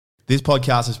This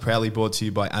podcast is proudly brought to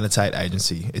you by Annotate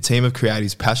Agency, a team of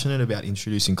creatives passionate about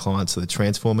introducing clients to the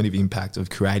transformative impact of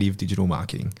creative digital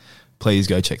marketing. Please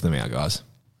go check them out, guys.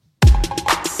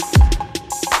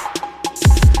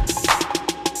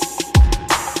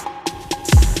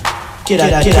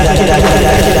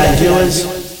 G'day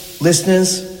viewers,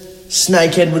 listeners,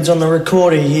 Snake Edwards on the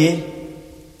recorder here.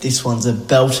 This one's a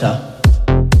belter.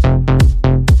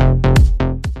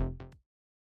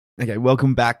 Okay,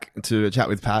 welcome back to A Chat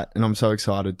with Pat, and I'm so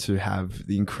excited to have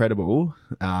the incredible,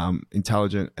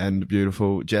 intelligent and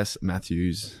beautiful Jess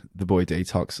Matthews, the boy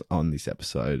Detox, on this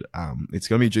episode. It's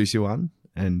going to be a juicy one,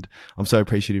 and I'm so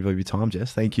appreciative of your time,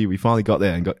 Jess. Thank you. We finally got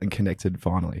there and connected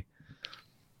finally.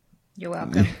 You're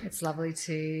welcome. It's lovely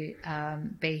to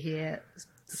be here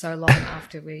so long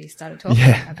after we started talking.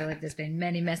 Yeah. I believe there's been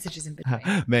many messages in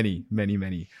between. Many.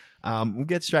 We'll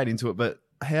get straight into it, but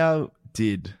how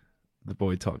did the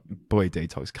boy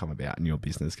Detox come about in your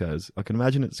business? Because I can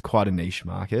imagine it's quite a niche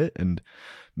market and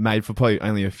made for probably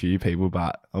only a few people,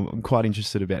 but I'm quite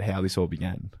interested about how this all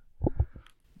began.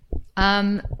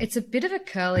 It's a bit of a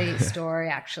curly story,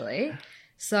 actually.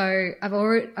 So I've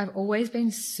always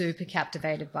been super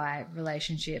captivated by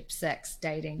relationships, sex,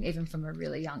 dating, even from a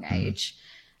really young age.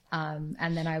 And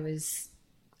then I was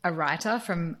a writer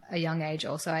from a young age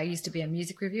also. I used to be a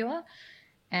music reviewer.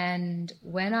 And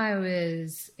when I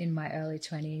was in my early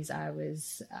 20s, I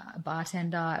was a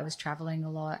bartender. I was traveling a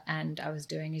lot, and I was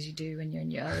doing as you do when you're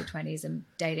in your early 20s and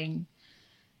dating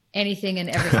anything and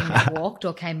everything that walked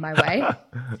or came my way,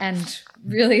 and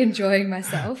really enjoying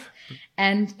myself.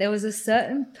 And there was a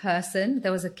certain person,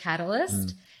 there was a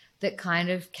catalyst that kind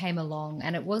of came along,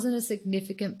 and it wasn't a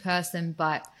significant person,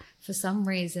 but for some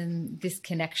reason this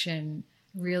connection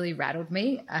really rattled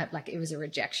me. Like it was a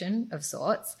rejection of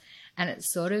sorts. And it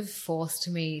sort of forced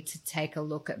me to take a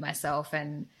look at myself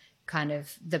and kind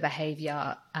of the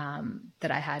behavior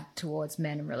that I had towards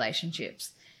men and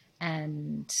relationships.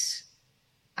 And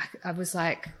I was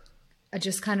like, I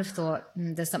just kind of thought,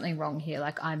 there's something wrong here.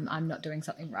 Like I'm not doing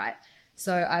something right.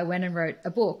 So I went and wrote a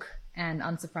book, and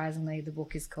unsurprisingly, the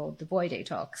book is called The Boy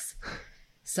Detox.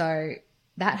 So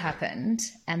that happened.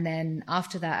 And then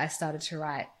after that, I started to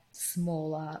write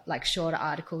smaller, like shorter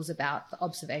articles about the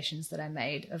observations that I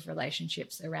made of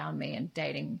relationships around me and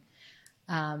dating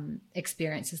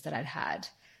experiences that I'd had.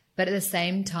 But at the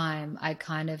same time, I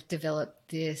kind of developed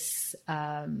this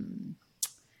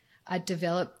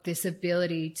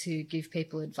ability to give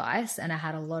people advice, and I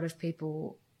had a lot of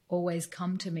people always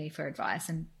come to me for advice.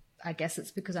 And I guess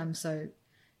it's because I'm so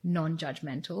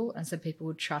non-judgmental, and so people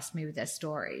would trust me with their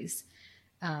stories.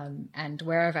 And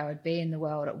wherever I would be in the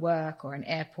world, at work or in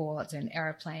airports or in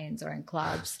airplanes or in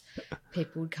clubs,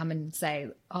 people would come and say,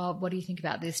 oh, what do you think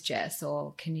about this, Jess?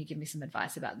 Or can you give me some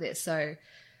advice about this? So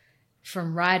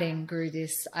from writing grew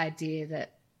this idea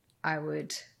that I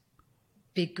would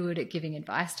be good at giving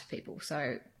advice to people.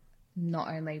 So not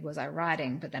only was I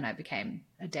writing, but then I became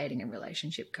a dating and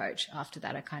relationship coach. After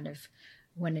that, I kind of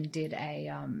went and did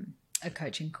a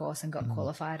coaching course and got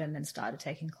qualified, and then started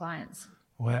taking clients.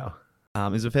 Wow.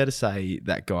 Is it fair to say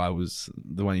that guy was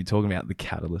the one you're talking about, the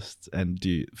catalyst, and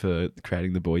for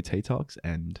creating the boy Detox?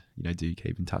 And do you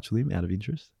keep in touch with him out of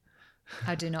interest?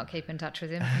 I do not keep in touch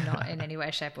with him, not in any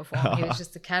way, shape, or form. He was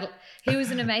just he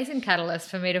was an amazing catalyst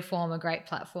for me to form a great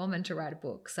platform and to write a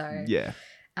book. So yeah,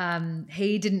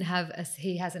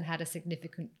 he hasn't had a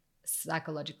significant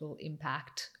psychological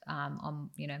impact on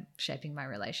shaping my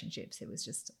relationships. It was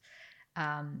just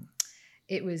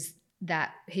it was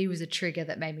that he was a trigger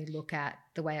that made me look at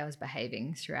the way I was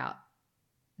behaving throughout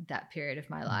that period of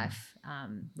my life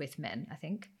with men, I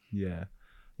think. Yeah.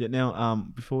 Now,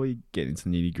 before we get into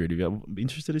the nitty gritty, I'm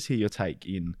interested to hear your take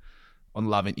on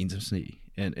love and intimacy,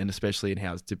 and especially in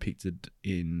how it's depicted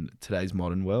in today's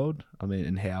modern world. I mean,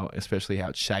 and especially how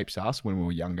it shapes us when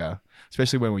we're younger.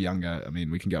 Especially when we're younger. I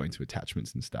mean, we can go into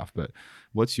attachments and stuff, but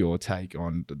what's your take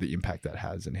on the impact that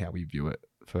has and how we view it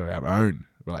for our own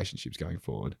relationships going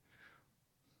forward?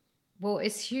 Well,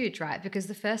 it's huge, right? Because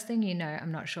the first thing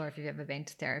I'm not sure if you've ever been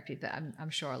to therapy, but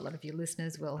I'm sure a lot of your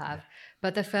listeners will have.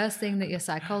 But the first thing that your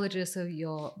psychologist or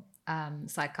your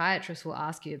psychiatrist will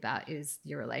ask you about is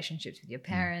your relationships with your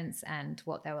parents and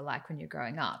what they were like when you're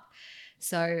growing up.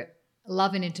 So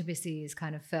love and intimacy is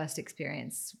kind of first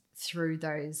experience through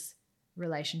those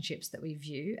relationships that we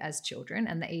view as children.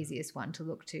 And the easiest one to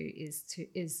look to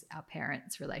is our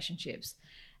parents' relationships.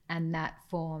 And that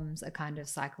forms a kind of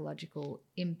psychological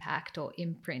impact or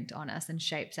imprint on us and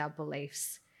shapes our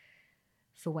beliefs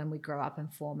for when we grow up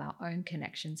and form our own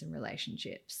connections and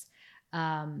relationships.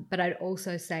 But I'd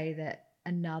also say that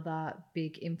another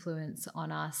big influence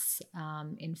on us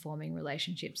in forming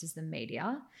relationships is the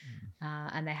media.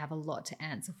 And they have a lot to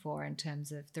answer for in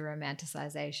terms of the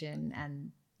romanticization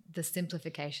and the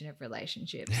simplification of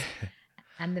relationships.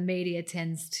 And the media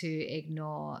tends to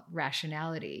ignore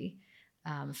rationality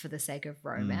for the sake of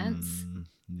romance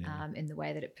in the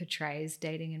way that it portrays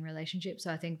dating and relationships.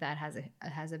 So I think that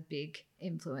has a big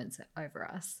influence over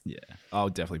us. Yeah, I'll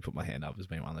definitely put my hand up as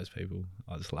being one of those people.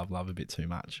 I just love a bit too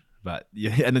much. But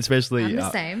yeah, and especially I'm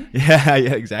the same. Yeah,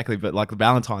 exactly. But like the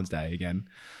Valentine's Day, again,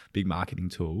 big marketing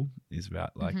tool is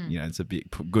about like, it's a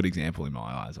good example in my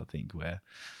eyes, I think, where,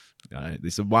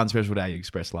 this is one special day you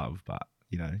express love, but,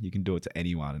 you can do it to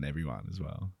anyone and everyone as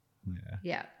well.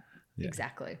 Yeah.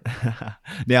 Exactly.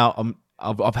 Now,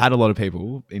 I've had a lot of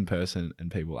people in person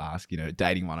and people ask,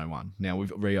 dating 101. Now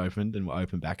we've reopened and we're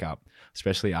open back up,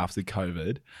 especially after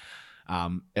COVID.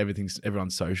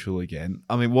 Everyone's social again.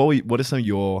 I mean, what are some of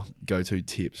your go-to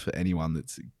tips for anyone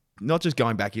that's not just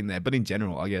going back in there, but in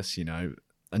general, I guess,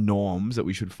 norms that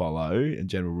we should follow and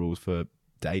general rules for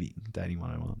dating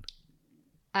 101?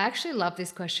 I actually love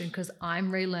this question because I'm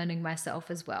relearning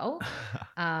myself as well.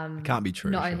 It can't be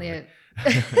true. No, I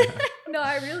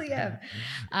really am.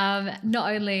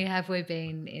 Not only have we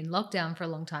been in lockdown for a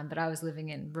long time, but I was living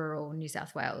in rural New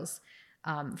South Wales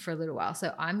for a little while.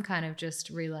 So I'm kind of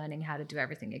just relearning how to do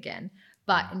everything again.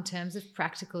 But in terms of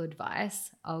practical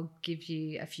advice, I'll give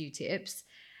you a few tips.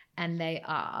 And they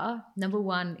are, number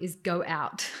one is go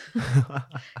out.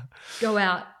 Go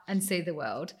out and see the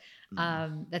world.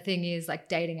 The thing is, like,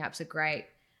 dating apps are great,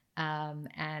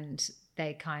 and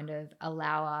they kind of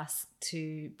allow us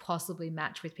to possibly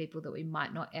match with people that we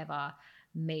might not ever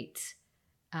meet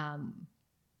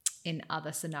in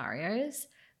other scenarios.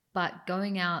 But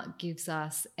going out gives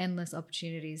us endless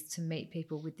opportunities to meet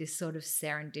people with this sort of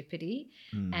serendipity.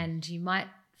 And you might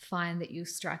find that you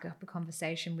strike up a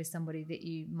conversation with somebody that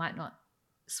you might not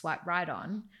swipe right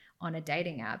on a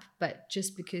dating app, but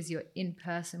just because you're in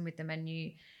person with them and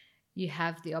you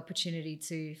have the opportunity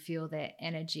to feel their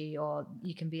energy, or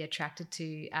you can be attracted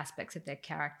to aspects of their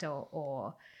character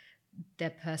or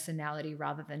their personality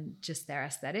rather than just their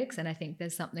aesthetics. And I think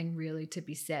there's something really to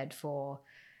be said for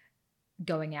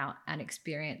going out and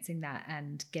experiencing that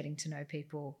and getting to know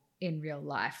people in real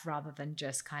life rather than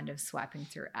just kind of swiping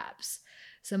through apps.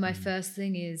 So my first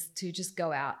thing is to just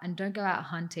go out, and don't go out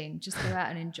hunting, just go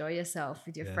out and enjoy yourself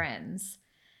with your friends.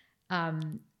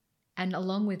 And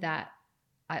along with that,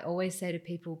 I always say to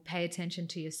people, pay attention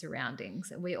to your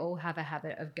surroundings. We all have a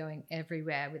habit of going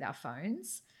everywhere with our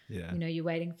phones. Yeah. You're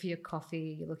waiting for your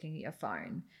coffee, you're looking at your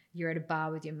phone. You're at a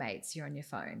bar with your mates, you're on your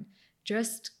phone.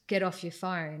 Just get off your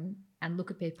phone and look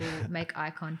at people, make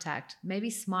eye contact, maybe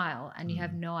smile, and you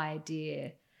have no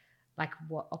idea like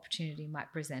what opportunity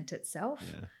might present itself.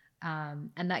 Yeah.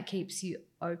 And that keeps you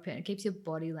open. It keeps your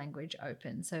body language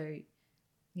open. So,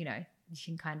 you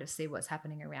can kind of see what's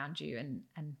happening around you and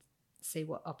see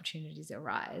what opportunities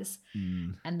arise.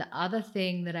 And the other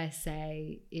thing that I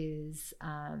say is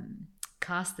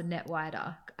cast the net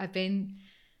wider. I've been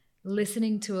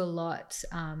listening to a lot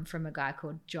from a guy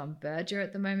called John Berger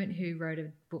at the moment, who wrote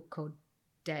a book called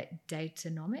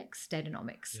Datanomics.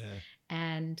 Yeah.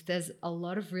 And there's a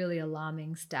lot of really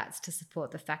alarming stats to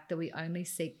support the fact that we only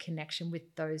seek connection with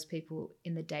those people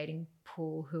in the dating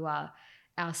pool who are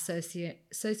our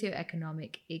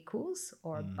socioeconomic equals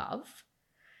or above.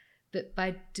 But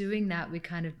by doing that, we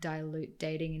kind of dilute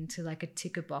dating into like a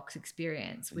ticker box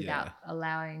experience without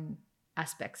allowing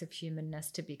aspects of humanness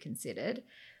to be considered.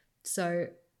 So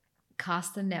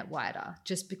cast the net wider.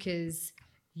 Just because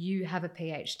you have a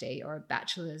PhD or a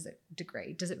bachelor's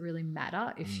degree, does it really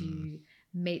matter if you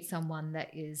meet someone that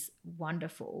is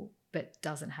wonderful but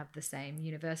doesn't have the same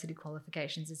university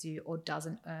qualifications as you or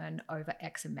doesn't earn over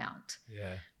X amount?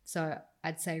 Yeah. So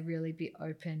I'd say really be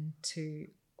open to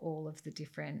all of the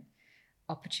different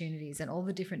opportunities and all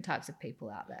the different types of people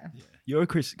out there. Yeah. You're a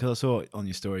Chris, because I saw on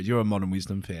your stories, you're a Modern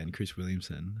Wisdom fan, Chris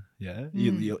Williamson. Yeah.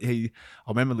 I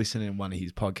remember listening to one of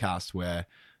his podcasts where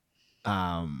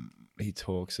he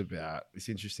talks about this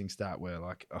interesting stat where,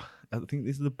 like, I think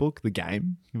this is the book, The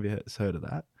Game. Have you heard of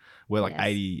that? Where like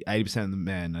 80% of the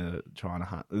men are trying to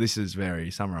hunt. This is very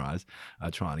summarized.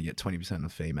 Are trying to get 20% of the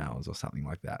females or something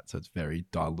like that. So it's very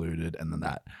diluted, and then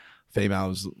that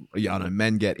females,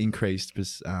 men get increased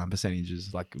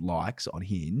percentages like likes on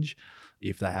Hinge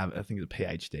if they have, I think, a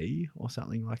PhD or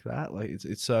something like that. Like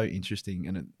it's so interesting,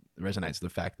 and it resonates with the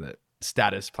fact that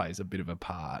status plays a bit of a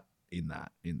part in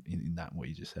that, in that what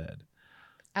you just said.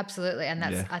 Absolutely. And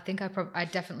that's, I think I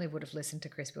definitely would have listened to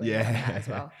Chris Williams on that as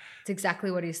well. It's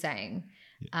exactly what he's saying.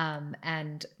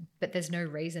 But there's no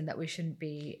reason that we shouldn't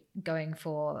be going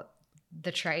for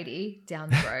the tradie down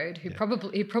the road who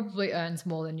probably earns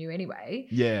more than you anyway.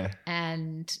 Yeah.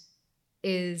 And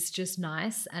is just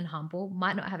nice and humble,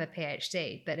 might not have a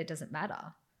PhD, but it doesn't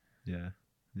matter. Yeah.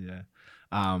 Yeah.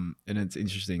 And it's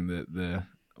interesting that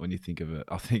when you think of it,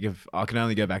 I can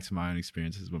only go back to my own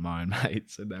experiences with my own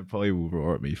mates, and they probably will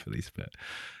roar at me for this, but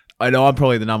I know I'm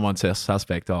probably the number one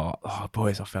suspect. Oh,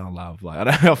 boys, I fell in love. Like, I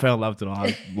know I fell in love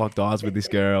tonight. Locked eyes with this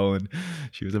girl, and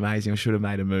she was amazing. I should have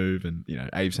made a move, and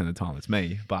 80% of the time it's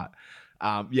me. But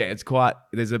it's quite.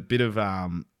 There's a bit of I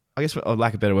guess, for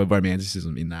lack of a better word,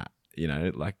 romanticism in that.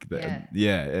 Like and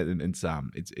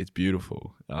it's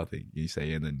beautiful. I think you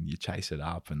see, and then you chase it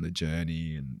up, and the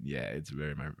journey, and it's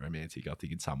very romantic. I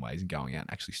think in some ways, and going out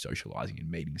and actually socializing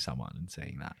and meeting someone and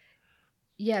seeing that.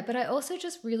 Yeah, but I also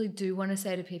just really do want to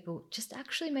say to people, just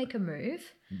actually make a move.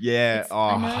 Yeah.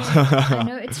 I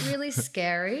know it's really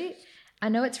scary.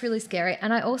 And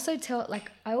I also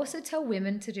tell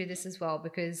women to do this as well,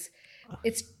 because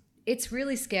it's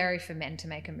really scary for men to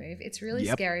make a move. It's really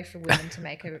scary for women to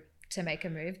make a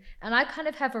move. And I kind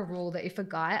of have a rule that if a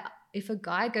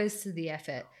guy goes to the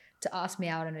effort to ask me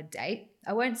out on a date,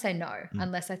 I won't say no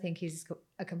unless I think he's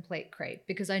a complete creep,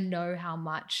 because I know how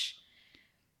much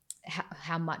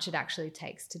it actually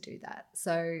takes to do that.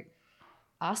 So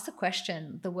ask the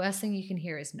question. The worst thing you can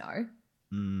hear is no.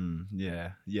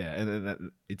 Yeah.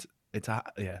 And it's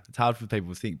hard for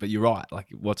people to think, but you're right. Like,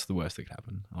 what's the worst that could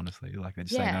happen? Honestly, like, they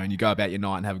just say no, and you go about your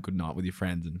night and have a good night with your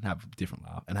friends and have a different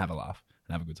laugh and have a laugh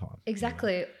and have a good time.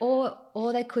 Exactly.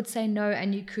 Or they could say no,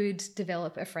 and you could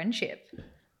develop a friendship.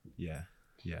 Yeah.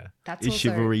 Yeah. Is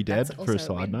chivalry dead, for a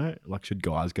side note? Like, should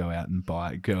guys go out and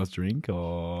buy a girl's drink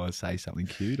or say something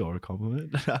cute or a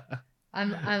compliment?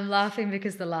 I'm laughing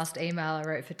because the last email I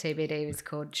wrote for TBD was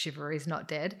called "Chivalry's Not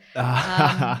Dead."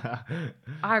 I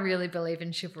really believe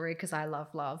in chivalry because I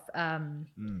love love.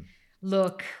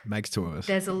 Look, makes two of us.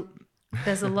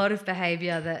 There's a lot of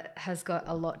behaviour that has got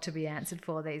a lot to be answered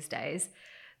for these days.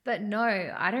 But no,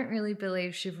 I don't really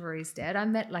believe chivalry's dead. I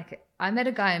met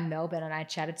a guy in Melbourne, and I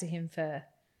chatted to him for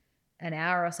an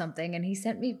hour or something, and he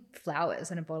sent me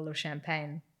flowers and a bottle of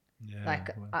champagne. Yeah,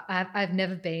 I've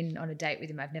never been on a date with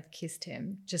him. I've never kissed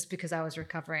him, just because I was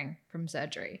recovering from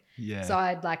surgery. Yeah. So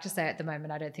I'd like to say at the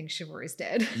moment, I don't think chivalry's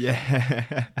dead.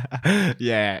 Yeah.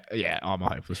 yeah. I'm a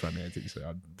hopeless romantic, so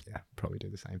I'd probably do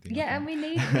the same thing. Yeah, and we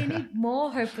need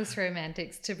more hopeless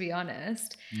romantics, to be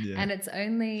honest. Yeah. And it's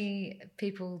only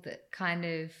people that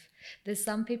there's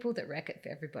some people that wreck it for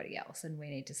everybody else, and we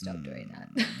need to stop doing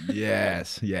that.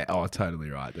 Yes. Yeah. Oh,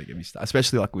 totally right. Don't get me started.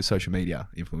 Especially like with social media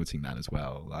influencing that as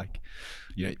well. Like,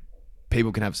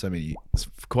 people can have so many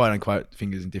quote unquote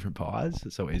fingers in different pies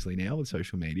so easily now with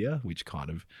social media, which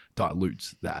kind of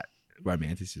dilutes that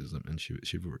romanticism and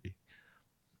chivalry.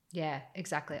 Yeah,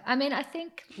 exactly. I mean, I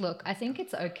think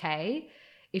it's okay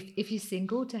if you're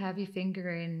single to have your finger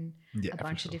in a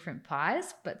bunch of different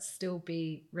pies, but still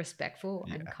be respectful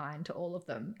and kind to all of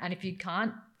them. And if you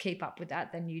can't keep up with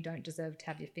that, then you don't deserve to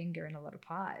have your finger in a lot of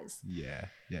pies. Yeah,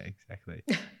 exactly.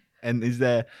 And is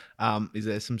there some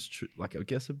I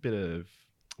guess a bit of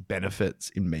benefits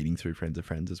in meeting through friends of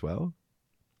friends as well?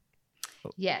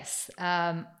 Yes,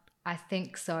 I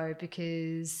think so,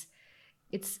 because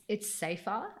it's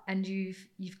safer, and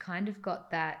you've kind of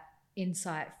got that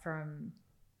insight from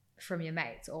your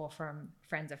mates or from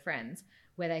friends of friends,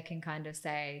 where they can kind of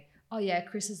say, oh yeah,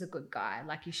 Chris is a good guy,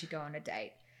 like you should go on a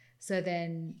date. So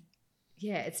then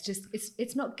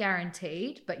it's not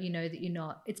guaranteed, but you know that you're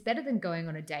not. It's better than going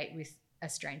on a date with a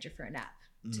stranger for a nap,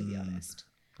 to be honest.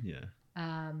 Yeah.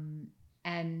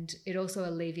 And it also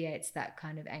alleviates that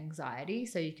kind of anxiety,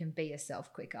 so you can be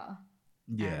yourself quicker.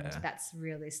 Yeah. And that's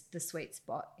really the sweet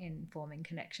spot in forming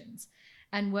connections.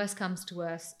 And worst comes to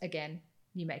worst, again,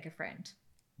 you make a friend.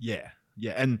 Yeah.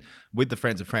 And with the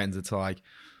friends of friends, it's like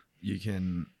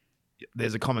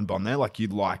there's a common bond there. Like, you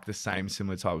like the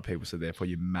similar type of people, so therefore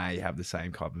you may have the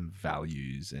same kind of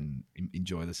values and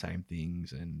enjoy the same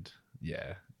things. And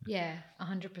yeah. Yeah,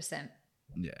 100%.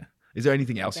 Yeah. Is there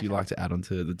anything else you'd like to add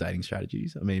onto the dating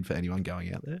strategies? I mean, for anyone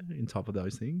going out there in top of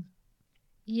those things?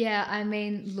 Yeah, I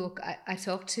mean, look, I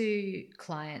talk to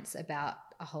clients about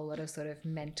a whole lot of sort of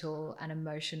mental and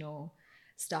emotional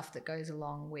stuff that goes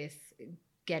along with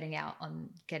getting out on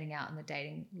the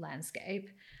dating landscape.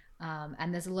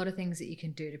 And there's a lot of things that you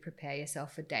can do to prepare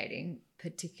yourself for dating,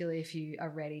 particularly if you are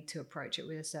ready to approach it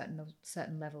with a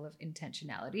certain level of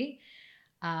intentionality.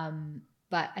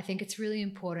 But I think it's really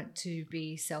important to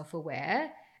be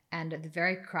self-aware, and at the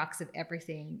very crux of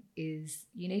everything is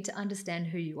you need to understand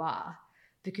who you are,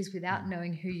 because without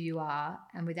knowing who you are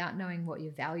and without knowing what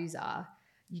your values are,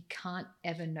 you can't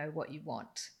ever know what you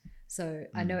want. So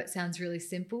I know it sounds really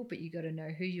simple, but you got to know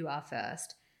who you are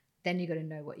first. Then you got to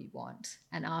know what you want.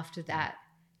 And after that,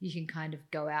 you can kind of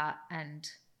go out and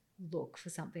look for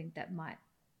something that might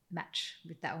match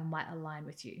with that or might align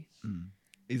with you.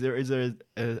 Is there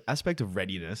an aspect of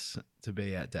readiness to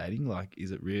be out dating? Like,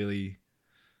 is it really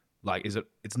like,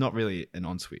 it's not really an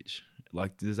on switch.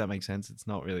 Like, does that make sense? It's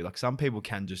not really like, some people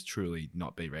can just truly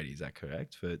not be ready. Is that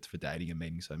correct for dating and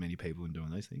meeting so many people and doing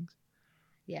those things?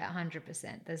 Yeah,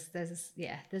 100%.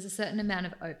 There's a certain amount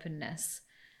of openness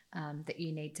that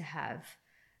you need to have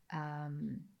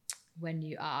when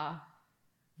you are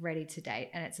ready to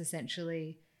date, and it's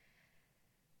essentially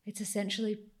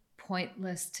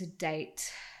pointless to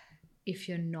date if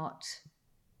you're not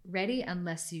ready,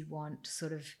 unless you want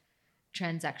sort of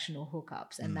transactional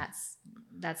hookups, and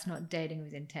that's not dating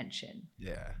with intention.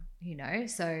 Yeah.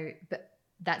 So but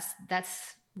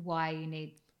that's why you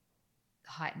need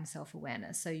heightened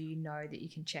self-awareness, so you know that you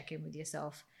can check in with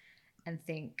yourself and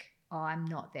think, oh, I'm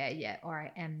not there yet, or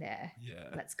I am there.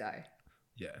 Let's go.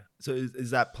 Yeah. So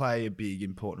is that play a big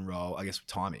important role, I guess, with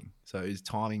timing? So is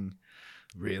timing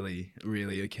really,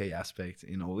 really a key aspect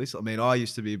in all this? I mean, I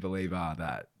used to be a believer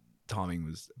that timing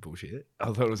was bullshit. I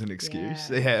thought it was an excuse.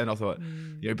 Yeah. And I thought,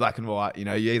 black and white,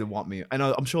 you either want me. And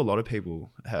I'm sure a lot of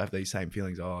people have these same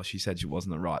feelings. Oh, she said she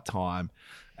wasn't the right time.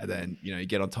 And then, you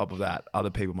get on top of that, other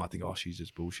people might think, oh, she's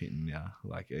just bullshitting. Yeah.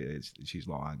 Like, she's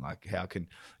lying. Like, how can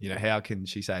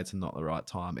she say it's not the right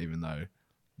time, even though,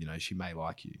 she may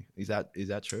like you? Is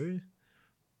that true?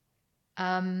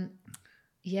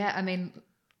 Yeah. I mean,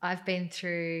 I've been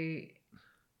through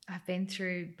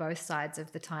both sides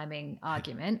of the timing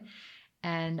argument,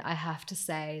 and I have to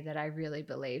say that I really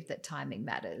believe that timing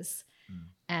matters.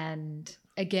 And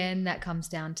again, that comes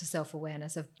down to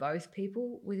self-awareness of both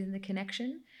people within the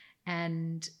connection,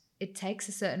 and it takes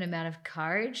a certain amount of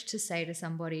courage to say to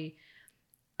somebody,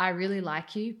 I really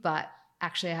like you, but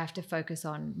actually I have to focus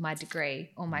on my degree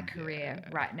or my career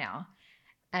right now.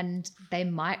 And they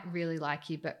might really like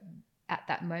you, but at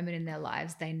that moment in their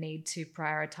lives, they need to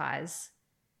prioritize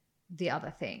the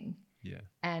other thing. Yeah.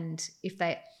 And if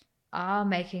they are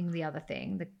making the other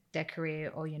thing, their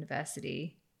career or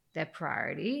university, their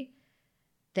priority,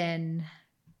 then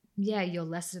you're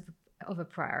less of a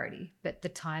priority. But the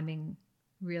timing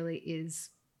really is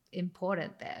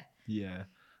important there. Yeah.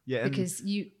 Yeah. Because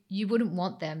you wouldn't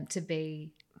want them to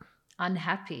be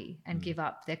unhappy and give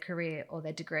up their career or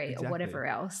their degree or whatever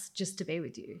else just to be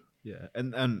with you. Yeah.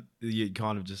 And you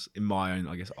kind of just, in my own,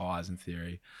 I guess, eyes and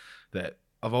theory, that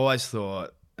I've always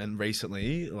thought, and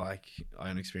recently, like, my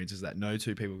own experiences, that no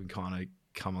two people can kind of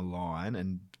come align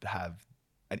and have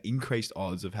an increased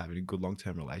odds of having a good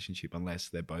long-term relationship unless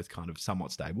they're both kind of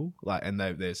somewhat stable, like, and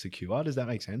they're secure. Does that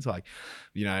make sense? Like,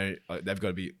 they've got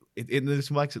to be.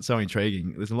 This makes it so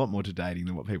intriguing. There's a lot more to dating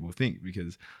than what people think,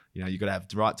 because you got to have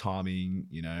the right timing.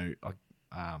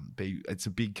 It's a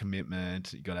big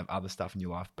commitment. You got to have other stuff in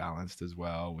your life balanced as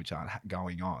well, which aren't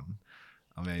going on.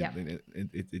 I mean,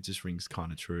 it just rings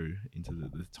kind of true into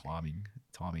the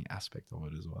timing aspect of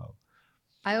it as well.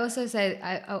 I also say,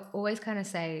 I always kind of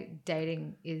say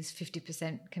dating is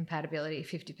 50% compatibility,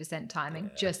 50%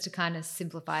 timing, just to kind of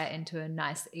simplify it into a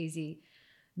nice, easy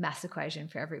maths equation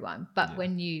for everyone. But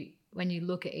when you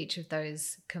look at each of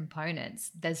those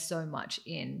components, there's so much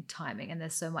in timing and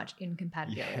there's so much in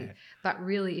compatibility. Yeah. But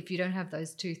really, if you don't have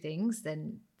those two things,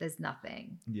 then there's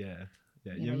nothing. Yeah.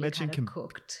 Yeah. You mentioned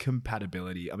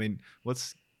compatibility. I mean,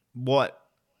 what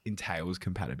entails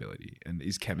compatibility, and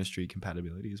is chemistry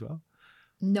compatibility as well?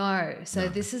 No. So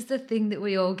this is the thing that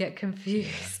we all get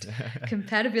confused. Yeah.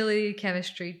 Compatibility,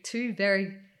 chemistry, two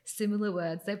very similar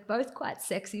words. They're both quite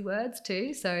sexy words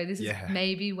too. So this is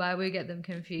maybe why we get them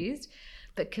confused.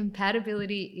 But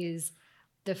compatibility is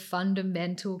the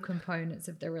fundamental components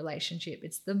of the relationship.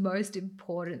 It's the most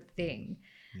important thing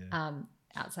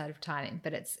outside of timing,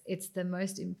 but it's the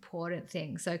most important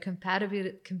thing. So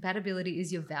compatibility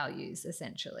is your values,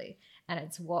 essentially. And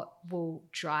it's what will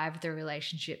drive the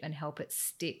relationship and help it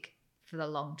stick for the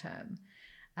long term.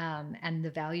 And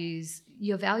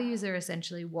your values are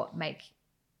essentially what make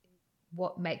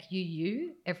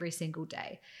you every single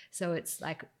day. So it's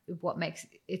like what makes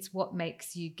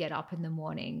you get up in the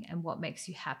morning, and what makes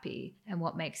you happy, and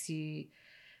what makes you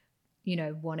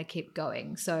want to keep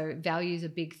going. So values are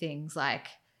big things like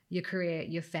your career,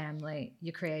 your family,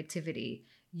 your creativity,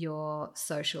 your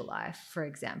social life, for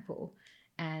example.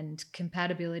 And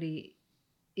compatibility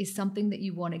is something that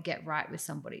you want to get right with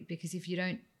somebody, because if you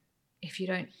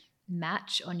don't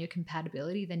match on your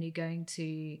compatibility, then you're going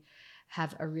to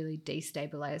have a really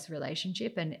destabilized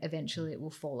relationship, and eventually it will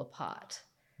fall apart.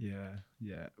 Yeah,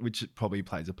 yeah. Which probably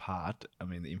plays a part. I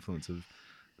mean, the influence of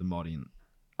the modern,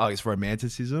 I guess,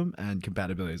 romanticism and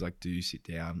compatibility is like, do you sit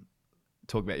down,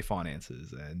 talk about your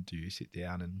finances, and do you sit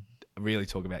down and really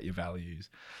talk about your values?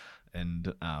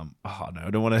 And no, I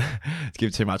don't want to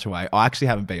give too much away. I actually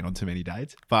haven't been on too many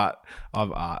dates, but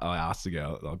I asked the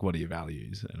girl, like, what are your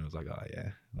values? And it was like, oh yeah,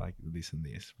 like this and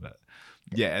this. But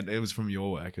yeah, and it was from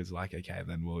your work. It's like, okay,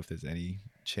 then well, if there's any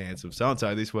chance of so and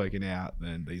so this working out,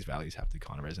 then these values have to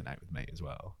kind of resonate with me as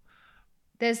well.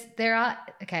 There are,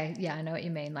 okay, yeah, I know what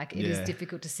you mean. Like it is Yeah.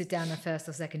 difficult to sit down on a first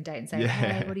or second date and say, Yeah.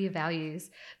 hey, what are your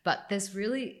values? But there's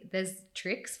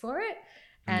tricks for it.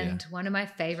 And one of my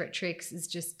favorite tricks is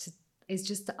just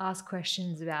to ask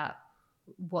questions about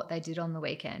what they did on the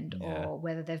weekend or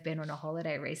whether they've been on a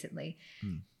holiday recently.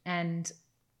 And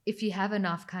if you have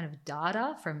enough kind of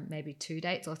data from maybe 2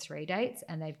 dates or 3 dates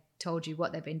and they've told you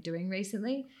what they've been doing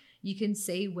recently, you can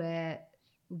see where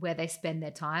they spend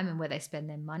their time and where they spend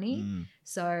their money.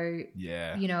 So,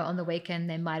 you know, on the weekend,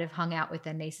 they might have hung out with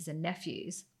their nieces and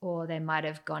nephews, or they might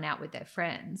have gone out with their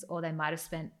friends, or they might have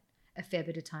spent a fair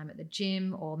bit of time at the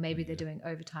gym, or maybe they're doing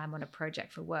overtime on a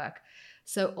project for work.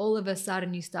 So all of a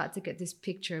sudden you start to get this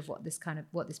picture of what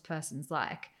this person's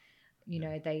like. You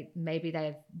know, they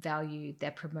value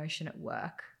their promotion at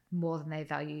work more than they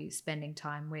value spending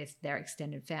time with their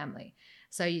extended family.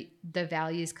 So the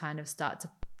values kind of start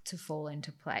to fall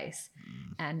into place.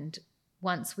 And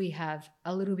once we have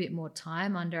a little bit more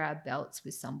time under our belts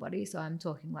with somebody, so I'm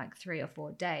talking like 3 or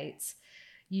 4 dates,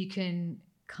 you can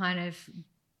kind of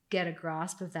get a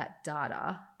grasp of that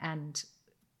data and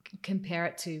compare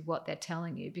it to what they're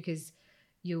telling you, because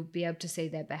you'll be able to see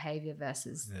their behavior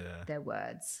versus their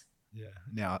words. Yeah.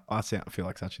 Now I feel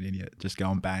like such an idiot just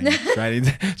going bang straight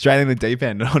in the deep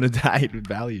end on a date with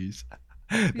values.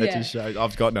 That just shows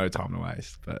I've got no time to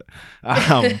waste. But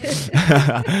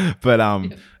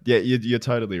you're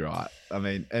totally right. I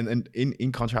mean, and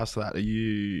in contrast to that,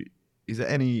 is there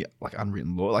any like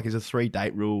unwritten law? Like, is a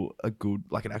 3-date rule a good,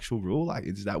 like an actual rule? Like,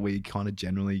 is that where you kind of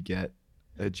generally get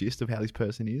a gist of how this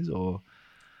person is, or?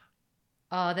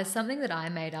 Oh, there's something that I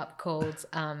made up called,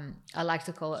 I like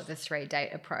to call it the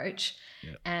 3-date approach.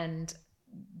 Yep. And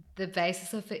the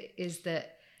basis of it is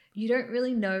that you don't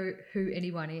really know who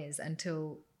anyone is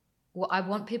until, well, I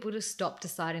want people to stop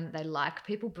deciding that they like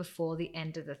people before the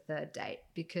end of the 3rd date,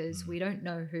 because we don't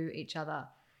know who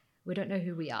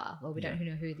we are, or we don't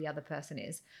know who the other person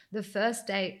is. The first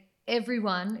date,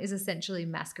 everyone is essentially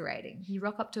masquerading. You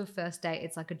rock up to a first date,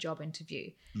 it's like a job interview.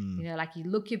 You know, like you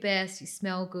look your best, you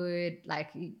smell good, like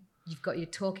you've got your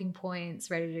talking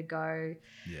points ready to go.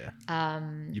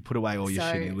 You put away all your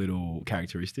shitty little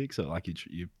characteristics, or like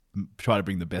you try to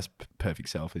bring the best perfect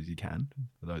self as you can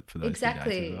for those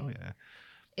exactly 2 dates as well.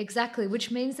 Exactly,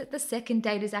 which means that the second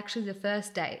date is actually the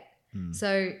first date.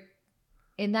 So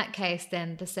in that case,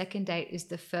 then the second date is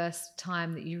the first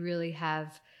time that you really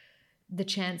have the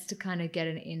chance to kind of get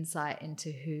an insight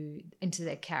into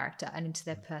their character and into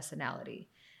their personality.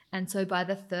 And so by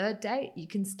the 3rd date, you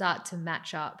can start to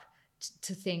match up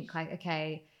to think like,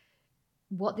 okay,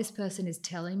 what this person is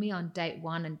telling me on date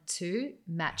 1 and 2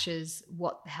 matches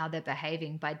how they're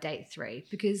behaving by date 3.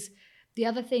 Because the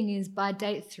other thing is, by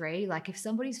date 3, like if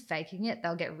somebody's faking it,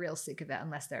 they'll get real sick of it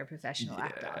unless they're a professional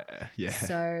actor.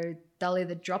 So they'll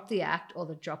either drop the act or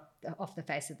they'll drop off the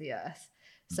face of the earth.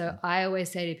 So I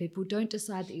always say to people, don't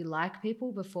decide that you like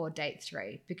people before date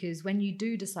 3, because when you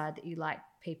do decide that you like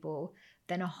people,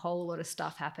 then a whole lot of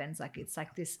stuff happens. Like it's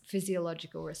like this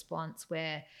physiological response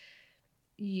where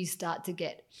you start to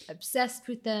get obsessed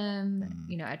with them,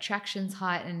 you know, attraction's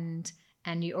heightened,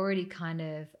 and you already kind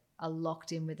of are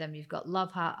locked in with them. You've got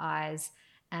love heart eyes,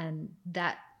 and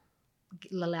that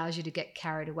allows you to get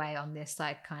carried away on this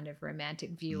like kind of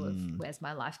romantic view of where's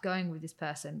my life going with this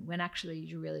person, when actually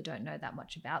you really don't know that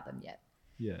much about them yet.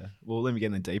 Yeah. Well, let me get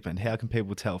in the deep end. How can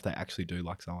people tell if they actually do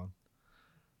like someone?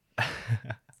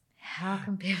 How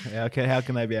can people? How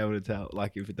can they be able to tell,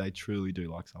 like, if they truly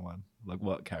do like someone? Like,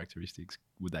 what characteristics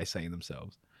would they see in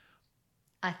themselves?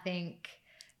 I think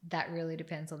that really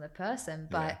depends on the person.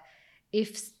 But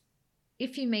if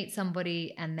you meet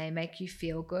somebody and they make you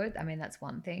feel good, I mean, that's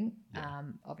one thing.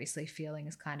 Obviously,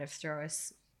 feelings kind of throw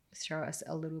us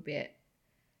a little bit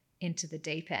into the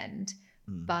deep end.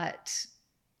 But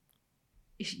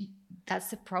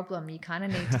that's the problem. You kind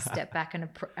of need to step back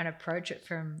and approach it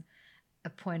from a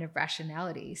point of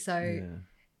rationality. So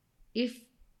if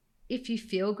you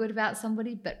feel good about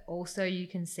somebody, but also you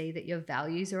can see that your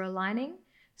values are aligning.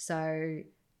 So,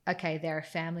 okay, they're a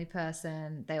family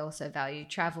person. They also value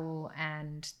travel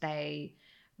and they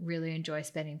really enjoy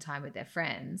spending time with their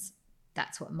friends.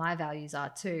 That's what my values are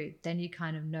too. Then you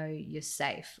kind of know you're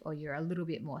safe, or you're a little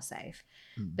bit more safe.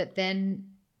 But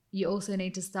then you also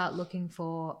need to start looking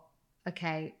for,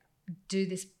 okay, do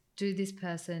this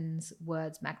person's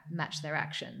words match their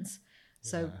actions?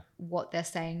 So what they're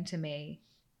saying to me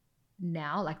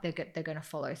now, like they're going to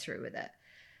follow through with it.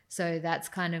 So that's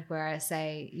kind of where I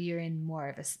say you're in more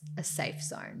of a safe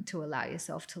zone to allow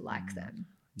yourself to like them.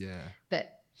 Yeah.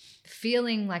 But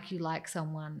feeling like you like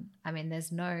someone, I mean,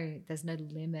 there's no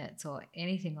limits or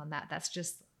anything on that. That's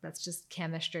just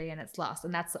chemistry, and it's lust.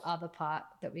 And that's the other part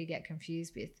that we get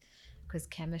confused with, because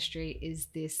chemistry is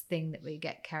this thing that we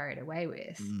get carried away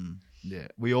with. Yeah.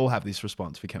 We all have this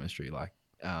response for chemistry. Like,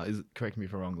 correct me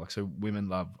if I'm wrong. Like, so women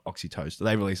love oxytocin.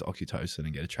 They release oxytocin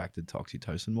and get attracted to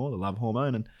oxytocin more, the love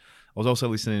hormone. And I was also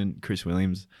listening to Chris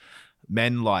Williams.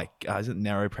 Men like, is it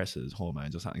neuropressors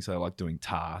hormones or something? So like doing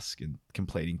tasks and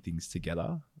completing things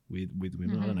together with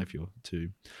women. I don't know if you're too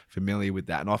familiar with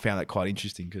that. And I found that quite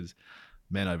interesting, because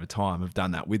men over time have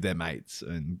done that with their mates,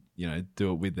 and, you know,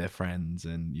 do it with their friends,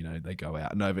 and, you know, they go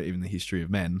out, and over even the history of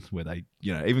men where they,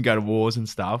 you know, even go to wars and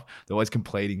stuff, they're always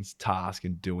completing tasks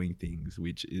and doing things,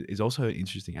 which is also an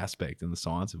interesting aspect in the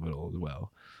science of it all as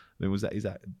well. I mean, is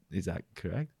that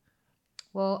correct?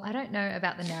 Well, I don't know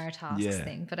about the neurotasks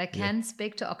thing, but I can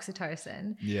speak to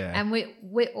oxytocin. Yeah. And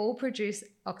we all produce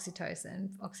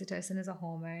oxytocin. Oxytocin is a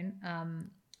hormone,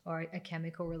 or a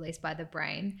chemical released by the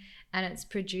brain, and it's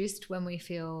produced when we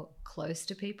feel close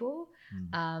to people.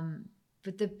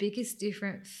 But the biggest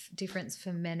difference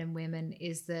for men and women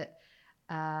is that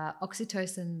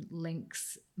oxytocin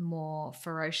links more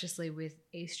ferociously with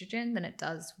estrogen than it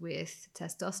does with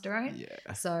testosterone.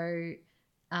 Yeah. So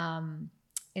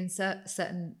in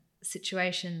certain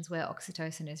situations where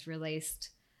oxytocin is released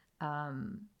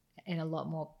in a lot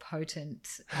more potent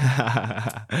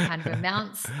kind of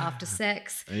amounts after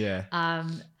sex,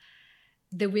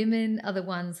 the women are the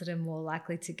ones that are more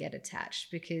likely to get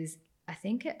attached, because I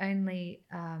think it only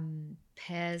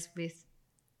pairs with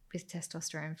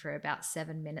testosterone for about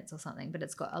 7 minutes or something, but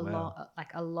it's got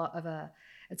a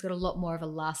it's got a lot more of a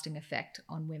lasting effect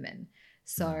on women.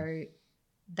 So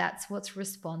that's what's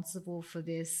responsible for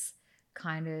this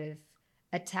kind of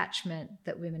attachment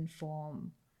that women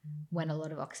form when a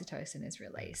lot of oxytocin is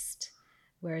released,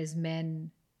 whereas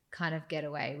men kind of get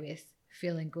away with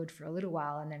feeling good for a little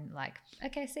while and then like,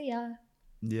 okay, see ya.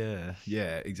 Yeah,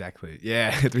 exactly.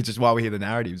 Yeah, which is why we hear the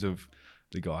narratives of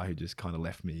the guy who just kind of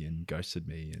left me and ghosted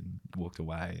me and walked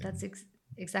away. That's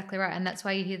exactly right. And that's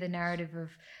why you hear the narrative of,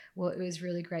 well, it was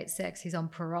really great sex. He's on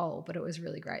parole, but it was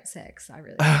really great sex. I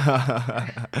really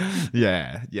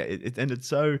Yeah. And it's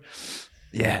so,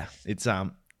 it's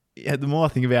the more I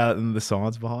think about it and the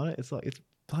science behind it, it's like, it's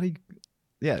bloody,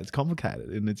 it's complicated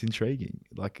and it's intriguing.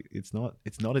 Like, it's not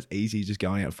as easy as just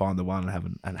going out and find the one and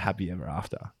having a happy ever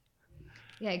after.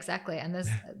 Yeah, exactly. And there's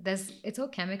it's all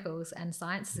chemicals, and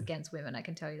science is against women. I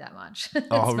can tell you that much.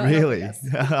 Oh, really?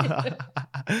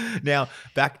 Now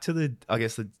back to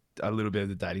a little bit of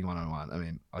the dating 101. I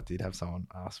mean, I did have someone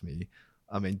ask me,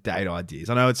 date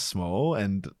ideas. I know it's small,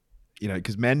 and, you know,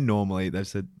 because men normally, they've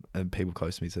said, and people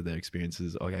close to me said their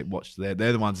experiences, okay,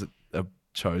 they're the ones that are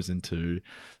chosen to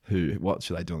what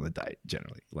should they do on the date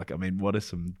generally? Like, I mean, what are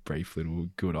some brief little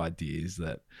good ideas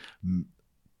that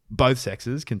both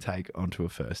sexes can take onto a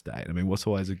first date? I mean, what's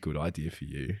always a good idea for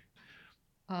you?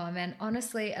 Oh, man,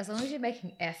 honestly, as long as you're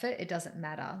making effort, it doesn't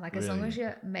matter. Like, as long as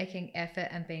you're making effort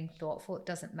and being thoughtful, it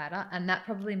doesn't matter. And that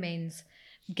probably means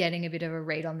getting a bit of a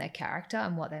read on their character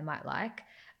and what they might like.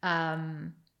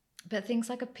 But things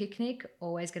like a picnic,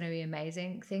 always going to be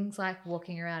amazing. Things like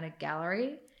walking around a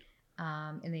gallery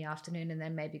in the afternoon and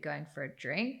then maybe going for a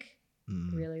drink,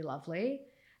 really lovely.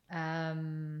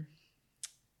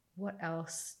 What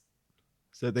else?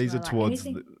 So these are towards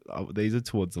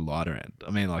the lighter end.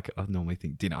 I mean, like, I normally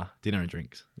think dinner and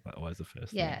drinks, like, always the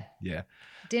first thing. Yeah.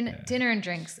 Dinner and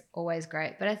drinks, always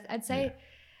great. But I'd say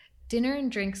dinner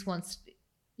and drinks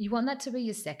you want that to be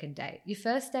your second date. Your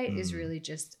first date is really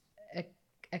just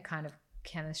a kind of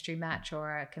chemistry match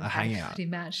or a compatibility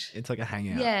match. It's like a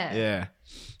hangout.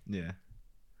 Yeah.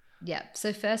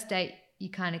 So first date, you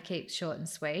kind of keep short and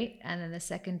sweet, and then the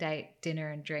second date, dinner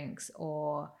and drinks,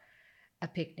 or a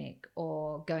picnic,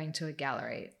 or going to a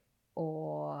gallery,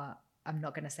 or I'm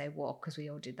not going to say walk because we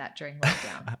all did that during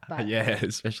lockdown. But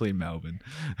especially in Melbourne.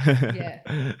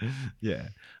 Yeah.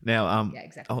 Now,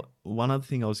 exactly. One other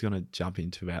thing I was going to jump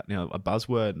into about now, a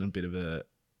buzzword and a bit of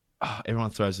everyone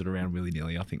throws it around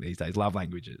willy-nilly, I think, these days, love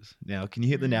languages. Now, can you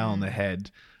hit the nail on the head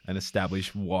and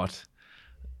establish what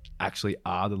actually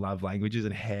are the love languages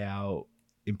and how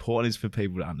important it is for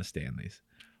people to understand this?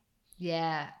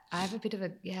 Yeah, I've got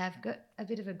a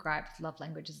bit of a gripe with love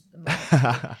languages at the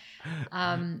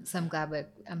moment. So I'm glad we're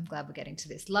getting to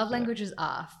this. Love languages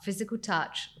are physical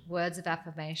touch, words of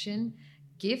affirmation,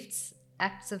 gifts,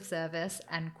 acts of service,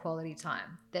 and quality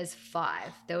time. There's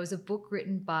 5. There was a book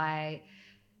written by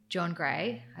John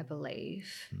Gray, I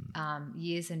believe,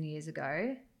 years and years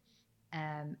ago,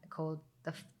 called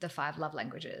the 5 Love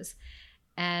Languages.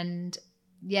 And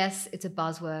yes, it's a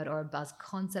buzzword or a buzz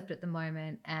concept at the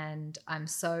moment, and I'm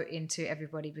so into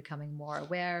everybody becoming more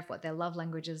aware of what their love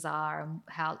languages are and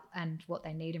how and what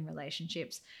they need in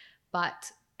relationships.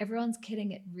 But everyone's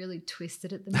getting it really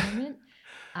twisted at the moment.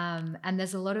 And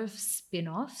there's a lot of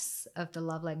spin-offs of the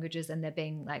love languages, and they're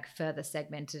being like further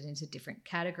segmented into different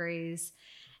categories.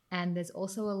 And there's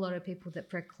also a lot of people that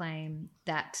proclaim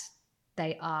that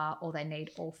they are or they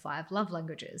need all 5 love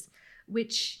languages,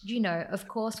 which, of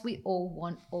course, we all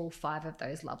want all 5 of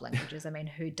those love languages. I mean,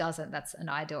 who doesn't? That's an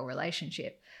ideal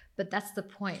relationship. But that's the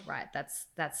point, right?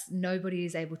 That's nobody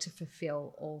is able to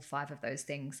fulfill all 5 of those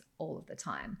things all of the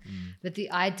time. But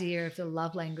the idea of the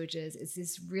love languages is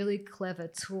this really clever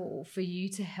tool for you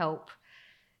to help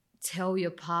tell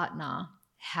your partner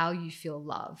how you feel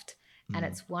loved. And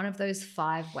it's one of those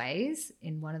 5 ways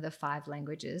in one of the 5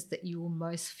 languages that you will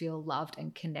most feel loved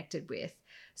and connected with.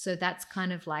 So that's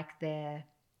kind of like their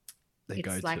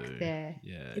go-to.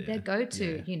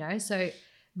 So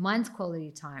mine's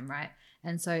quality time, right?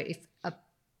 And so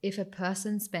if a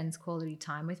person spends quality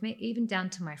time with me, even down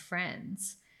to my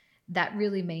friends, that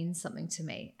really means something to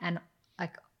me. And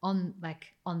on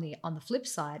the flip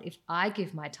side, if I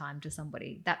give my time to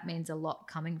somebody, that means a lot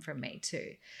coming from me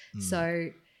too. So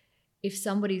if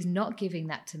somebody's not giving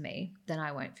that to me, then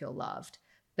I won't feel loved.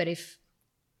 But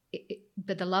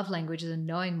but the love languages and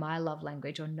knowing my love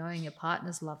language or knowing your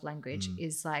partner's love language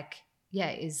is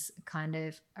kind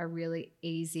of a really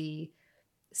easy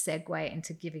segue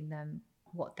into giving them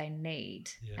what they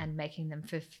need and making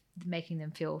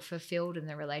them feel fulfilled in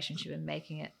the relationship and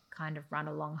making it kind of run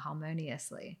along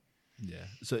harmoniously. Yeah.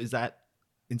 So is that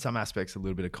in some aspects a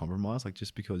little bit of compromise, like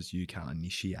just because you can't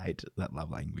initiate that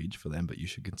love language for them, but you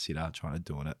should consider trying to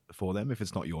doing it for them if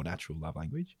it's not your natural love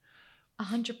language?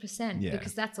 100%,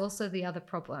 because that's also the other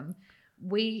problem.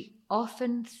 We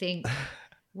often think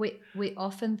we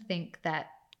often think that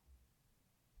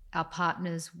our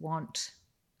partners want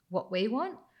what we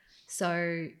want.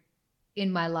 So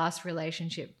in my last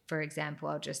relationship, for example,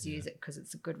 I'll just use it because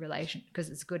it's a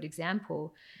good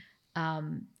example.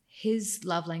 His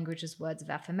love language is words of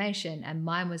affirmation and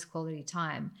mine was quality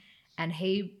time. And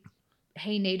he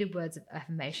needed words of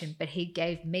affirmation, but he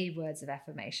gave me words of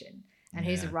affirmation. And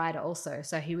he's a writer also.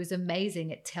 So he was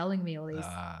amazing at telling me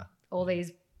all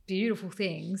these beautiful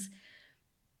things,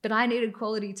 but I needed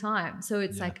quality time. So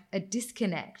it's like a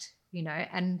disconnect,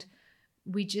 and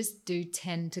we just do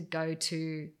tend to go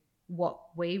to what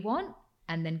we want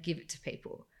and then give it to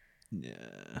people.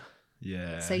 Yeah.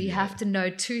 Yeah. So you have to know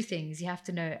 2 things. You have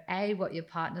to know what your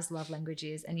partner's love language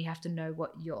is, and you have to know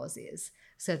what yours is,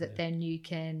 so that then you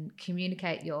can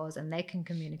communicate yours and they can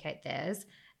communicate theirs,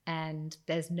 and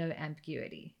there's no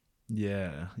ambiguity.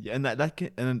 Yeah. Yeah. And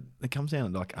and it comes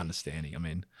down to like understanding. I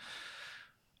mean,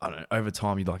 I don't know, over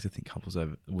time you'd like to think couples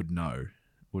would know,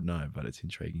 but it's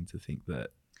intriguing to think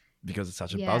that because it's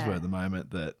such a buzzword at the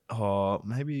moment that,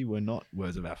 maybe we're not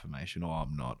words of affirmation, or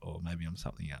I'm not, or maybe I'm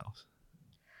something else.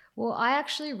 Well, I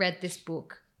actually read this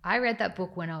book. I read that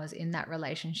book when I was in that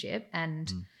relationship,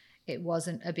 and it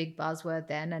wasn't a big buzzword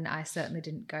then. And I certainly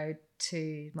didn't go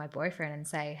to my boyfriend and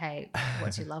say, hey,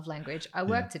 what's your love language? I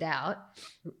worked it out.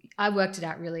 I worked it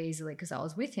out really easily because I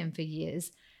was with him for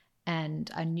years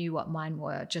and I knew what mine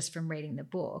were just from reading the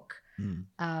book.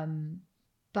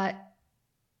 But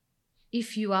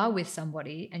if you are with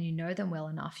somebody and you know them well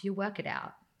enough, you work it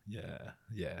out. Yeah,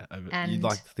 yeah. You'd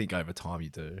like to think over time you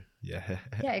do. Yeah.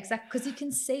 Yeah, exactly. Because you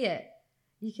can see it.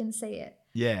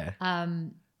 Yeah.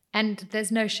 And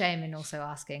there's no shame in also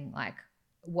asking, like,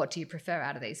 what do you prefer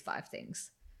out of these 5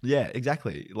 things? Yeah,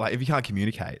 exactly. Like, if you can't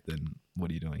communicate, then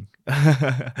what are you doing?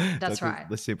 That's right.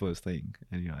 The simplest thing,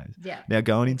 anyways. Yeah. Now,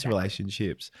 going into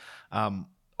relationships, I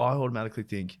automatically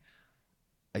think,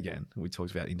 again, we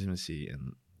talked about intimacy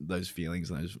and those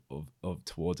feelings and those of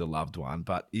towards a loved one,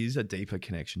 but is a deeper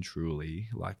connection truly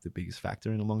like the biggest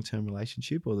factor in a long-term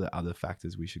relationship, or are there other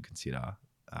factors we should consider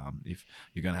if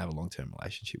you're going to have a long-term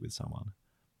relationship with someone?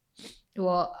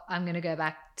 Well, I'm going to go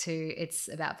back to it's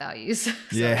about values. So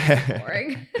yeah.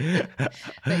 Boring.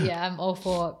 But yeah, I'm all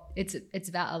for it's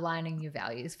about aligning your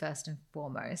values first and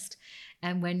foremost.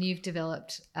 And when you've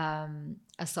developed a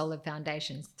solid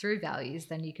foundation through values,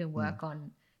 then you can work on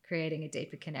creating a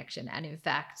deeper connection. And in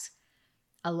fact,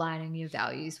 aligning your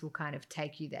values will kind of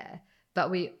take you there. But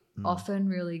we often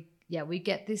really, we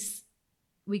get this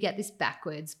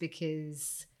backwards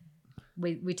because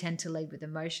we tend to lead with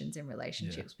emotions in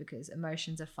relationships because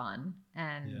emotions are fun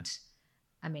and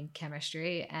I mean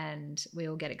chemistry, and we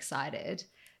all get excited.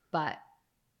 But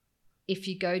if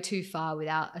you go too far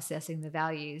without assessing the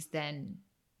values, then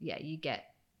you get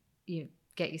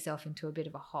yourself into a bit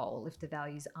of a hole if the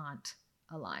values aren't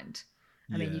aligned.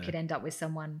 I mean, you could end up with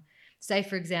someone, say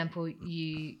for example,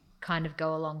 you kind of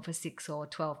go along for 6 or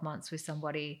 12 months with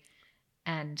somebody,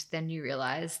 and then you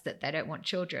realize that they don't want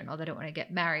children, or they don't want to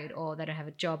get married, or they don't have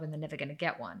a job and they're never going to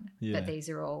get one. But these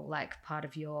are all like part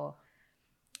of your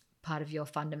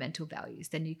fundamental values.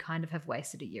 Then you kind of have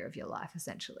wasted a year of your life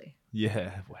essentially.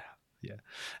 Yeah. Wow. Yeah.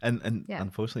 And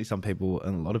unfortunately some people,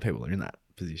 and a lot of people are in that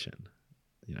position.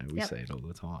 You know, we see it all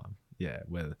the time. Yeah.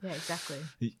 Where, exactly.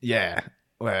 Yeah.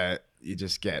 Where you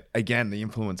just get, again, the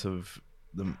influence of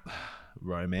the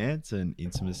romance and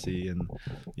intimacy and,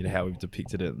 you know, how we've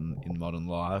depicted it in modern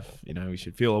life. You know, we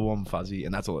should feel a warm fuzzy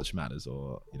and that's all that matters.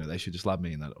 Or, you know, they should just love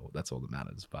me and that's all that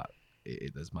matters. But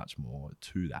there's much more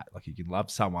to that. Like you can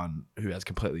love someone who has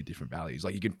completely different values.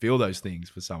 Like you can feel those things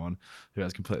for someone who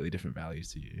has completely different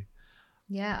values to you.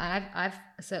 Yeah, I've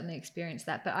certainly experienced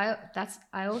that. But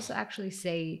I also actually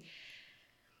see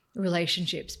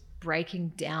relationships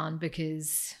breaking down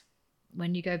because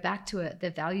when you go back to it,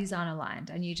 the values aren't aligned,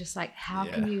 and you're just like, how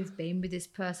can you have been with this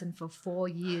person for 4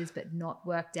 years but not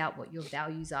worked out what your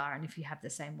values are, and if you have the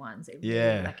same ones? It's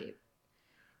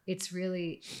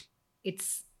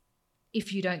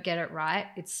if you don't get it right,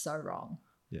 it's so wrong.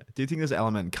 Yeah. Do you think there's an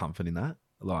element of comfort in that?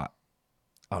 Like,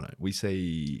 I don't know. We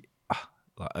see,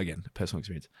 like, again, personal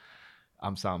experience.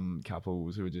 Some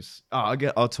couples who are just,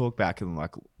 I'll talk back and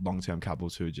like long-term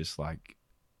couples who are just like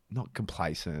not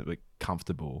complacent but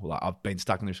comfortable. Like I've been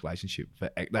stuck in this relationship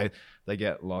they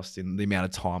get lost in the amount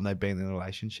of time they've been in a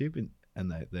relationship,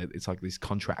 and they it's like this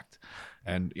contract,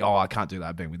 and I can't do that,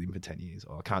 I've been with him for 10 years,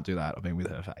 or I can't do that, I've been with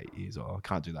her for 8 years, or I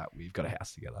can't do that, we've got a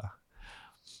house together.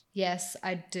 Yes,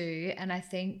 I do. And I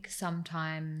think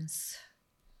sometimes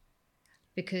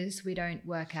because we don't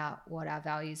work out what our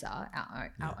values are,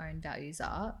 our own values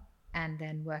are, and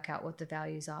then work out what the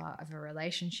values are of a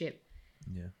relationship.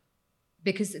 Yeah.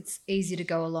 Because it's easy to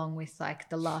go along with like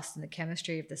the lust and the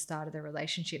chemistry of the start of the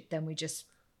relationship, then we just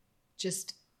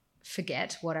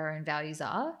forget what our own values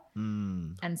are.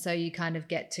 And so you kind of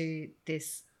get to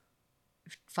this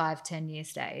 5-10 year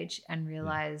stage and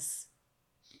realize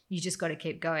you just got to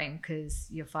keep going because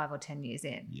you're 5 or 10 years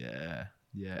in. Yeah.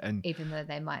 Yeah. And even though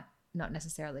they might not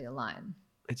necessarily align.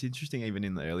 It's interesting, even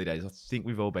in the early days, I think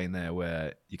we've all been there,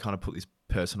 where you kind of put this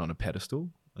person on a pedestal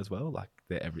as well, like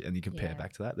they're and you compare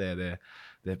back to that,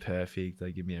 they're perfect,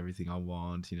 they give me everything I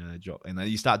want, you know, they drop, and then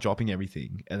you start dropping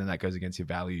everything, and then that goes against your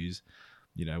values,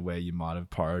 you know, where you might have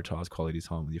prioritized quality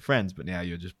time with your friends, but now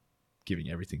you're just giving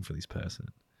everything for this person.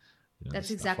 You know,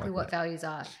 that's exactly like what values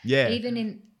are. Yeah. Even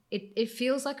in it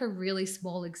feels like a really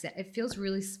small it feels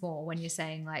really small when you're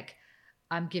saying like,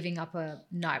 I'm giving up a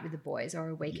night with the boys or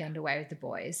a weekend away with the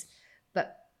boys.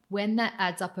 But when that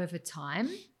adds up over time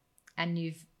and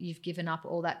you've given up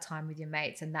all that time with your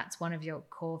mates, and that's one of your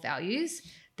core values,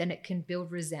 then it can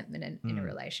build resentment in a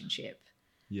relationship.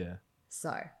 Yeah.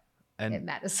 So and it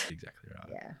matters. Exactly right.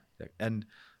 Yeah. And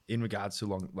in regards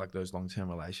to those long-term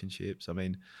relationships, I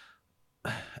mean,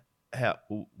 how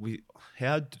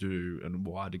do and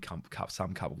why do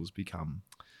some couples become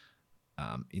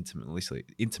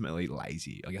intimately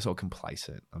lazy, I guess, or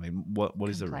complacent? I mean, what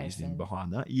is the reasoning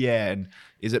behind that? Yeah, and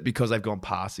is it because they've gone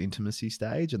past the intimacy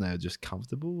stage and they're just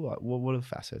comfortable? Like, what are the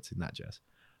facets in that, Jess?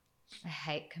 I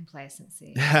hate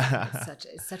complacency.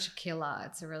 It's such a killer.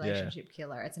 It's a relationship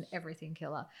killer. It's an everything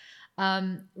killer.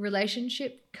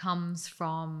 Relationship comes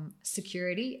from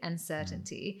security and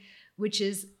certainty, which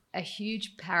is a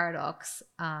huge paradox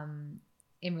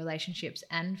in relationships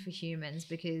and for humans,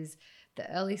 because the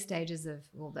early stages of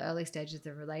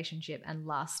the relationship and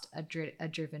lust are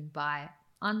driven by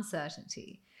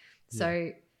uncertainty.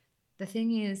 So the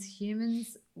thing is,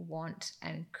 humans want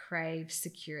and crave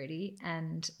security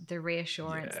and the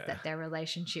reassurance that their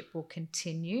relationship will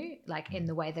continue, like in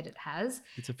the way that it has.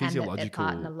 It's a physiological, and that their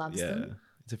partner loves them.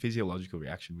 It's a physiological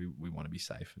reaction. We want to be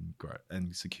safe and grow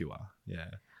and secure.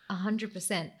 Yeah.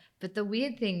 100%. But the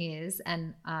weird thing is,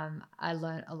 and I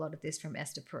learned a lot of this from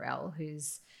Esther Perel,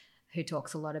 who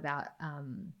talks a lot about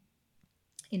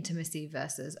intimacy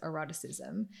versus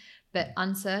eroticism, but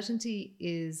uncertainty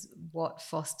is what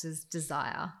fosters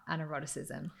desire and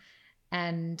eroticism.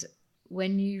 And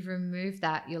when you remove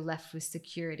that, you're left with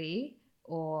security,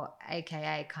 or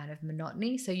AKA kind of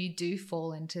monotony. So you do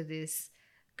fall into this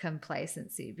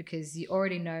complacency, because you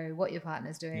already know what your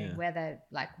partner's doing, Yeah. where they're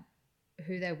like,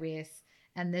 who they're with,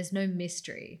 and there's no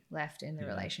mystery left in the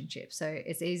relationship. So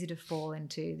it's easy to fall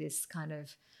into this kind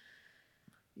of,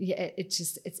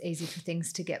 it's easy for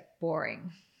things to get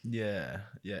boring. Yeah.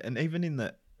 And even in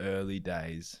the early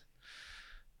days,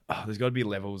 there's got to be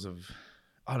levels of,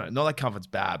 I don't know, not that comfort's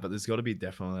bad, but there's got to be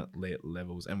definitely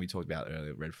levels, and we talked about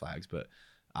earlier red flags, but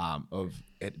of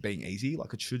it being easy.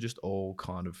 Like it should just all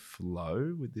kind of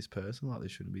flow with this person. Like there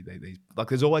shouldn't be these, like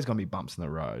there's always going to be bumps in the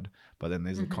road, but then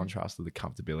there's the contrast of the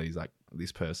comfortability. Like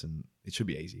this person, it should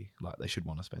be easy. Like they should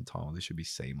want to spend time. There should be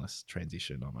seamless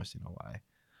transition almost in a way.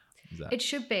 It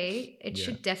should be. It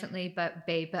should definitely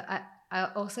be. But I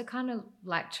also kind of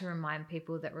like to remind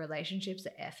people that relationships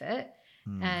are effort.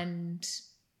 And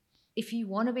if you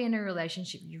want to be in a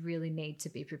relationship, you really need to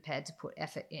be prepared to put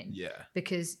effort in. Yeah.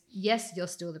 Because yes, you're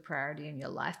still the priority in your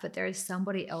life, but there is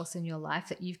somebody else in your life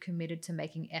that you've committed to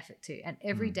making effort to. And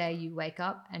every day you wake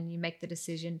up and you make the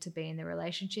decision to be in the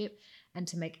relationship and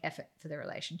to make effort for the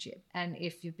relationship. And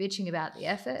if you're bitching about the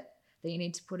effort that you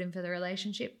need to put in for the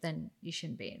relationship, then you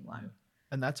shouldn't be in one. Yeah.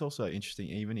 And that's also interesting,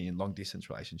 even in long distance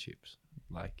relationships.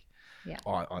 Like,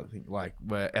 I think like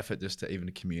where effort just to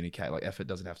even communicate, like effort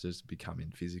doesn't have to just become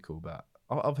in physical, but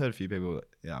I've heard a few people,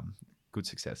 good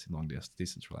success in long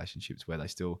distance relationships where they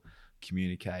still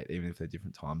communicate, even if they're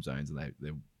different time zones, and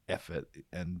their effort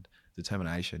and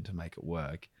determination to make it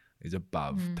work is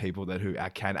above people who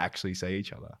can actually see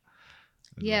each other.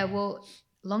 Well,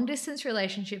 long distance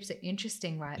relationships are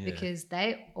interesting, right? Yeah. Because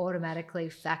they automatically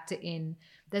factor in,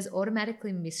 there's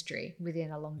automatically mystery within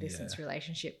a long distance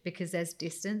relationship, because there's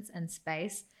distance and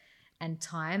space and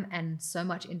time and so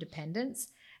much independence.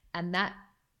 And that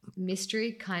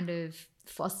mystery kind of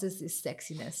fosters this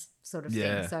sexiness sort of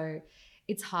thing. So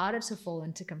it's harder to fall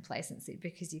into complacency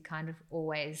because you're kind of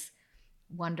always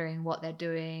wondering what they're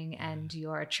doing and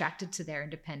you're attracted to their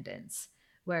independence.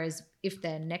 Whereas if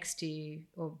they're next to you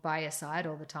or by your side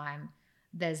all the time,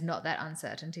 there's not that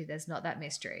uncertainty, there's not that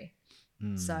mystery.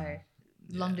 So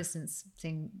long distance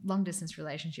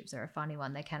relationships are a funny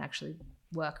one. They can actually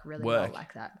work really well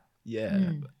like that.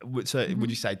 Yeah. So would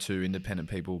you say two independent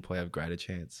people probably have a greater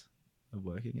chance of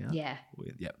working out? Yeah.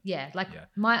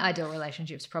 My ideal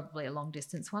relationship's probably a long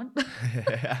distance one.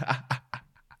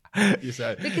 You're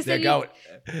so because then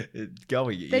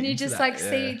you just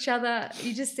see each other.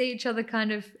 You just see each other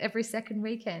kind of every second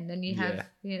weekend, and you have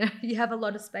you have a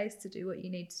lot of space to do what you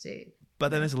need to do. But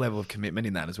then there's a level of commitment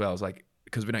in that as well. It's like,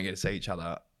 because we don't get to see each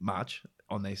other much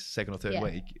on this second or third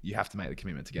week, you have to make the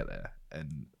commitment to get there,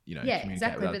 and communicate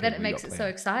exactly. But then it makes it so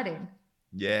exciting.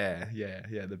 Yeah.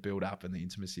 The build up and the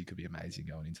intimacy could be amazing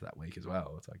going into that week as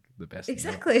well. It's like the best.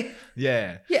 Exactly.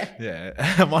 Yeah.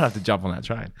 I might have to jump on that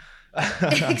train.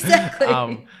 Exactly.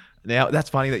 Now that's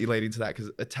funny that you lead into that,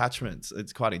 because attachments,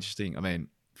 it's quite interesting. I mean,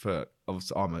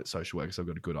 I'm a social worker, so I've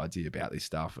got a good idea about this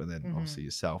stuff, and then obviously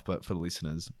yourself. But for the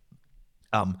listeners,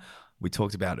 we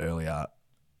talked about earlier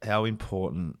how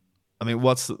important. I mean,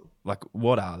 what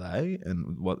are they,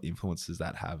 and what influence does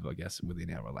that have, I guess,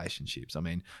 within our relationships? I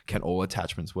mean, can all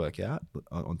attachments work out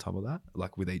on top of that,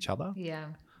 like with each other? Yeah.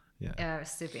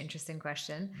 Super interesting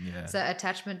question. Yeah. So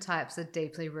attachment types are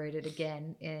deeply rooted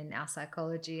again in our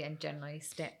psychology, and generally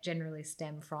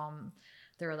stem from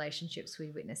the relationships we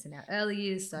witness in our early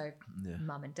years. So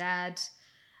mum and dad.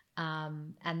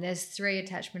 And there's 3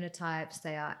 attachment types.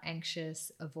 They are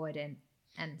anxious, avoidant,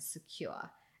 and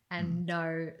secure. And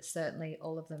no, certainly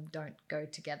all of them don't go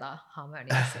together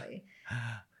harmoniously.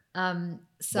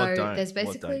 So there's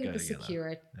basically the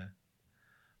secure.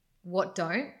 What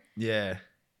don't? Yeah.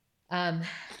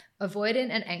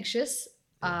 Avoidant and anxious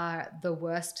are the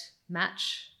worst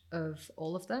match of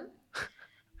all of them.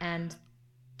 And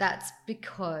that's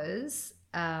because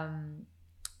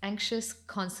anxious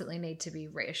constantly need to be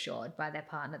reassured by their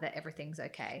partner that everything's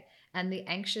okay. And the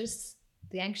anxious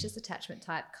attachment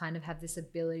type kind of have this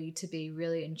ability to be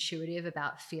really intuitive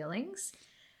about feelings,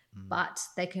 but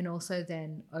they can also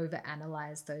then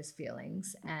overanalyze those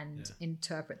feelings and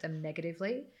interpret them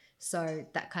negatively. So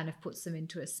that kind of puts them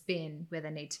into a spin where they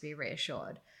need to be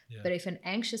reassured. Yeah. But if an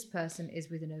anxious person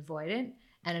is with an avoidant,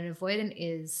 and an avoidant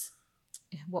is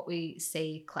what we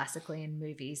see classically in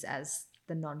movies as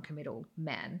the non-committal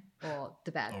man or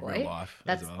the bad boy. Real life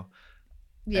as well.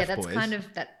 Yeah, that's kind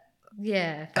of that.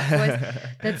 Yeah,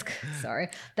 that's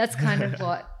kind of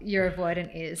what your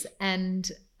avoidant is. And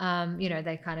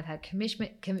they kind of have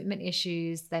commitment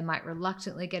issues. They might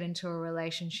reluctantly get into a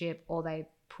relationship, or they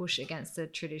push against the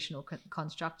traditional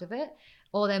construct of it,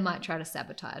 or they might try to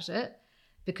sabotage it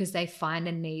because they find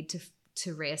a need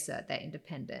to reassert their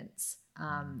independence,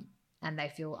 and they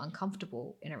feel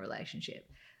uncomfortable in a relationship.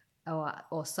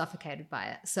 or suffocated by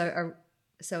it.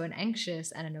 So an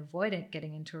anxious and an avoidant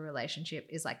getting into a relationship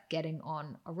is like getting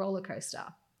on a roller coaster,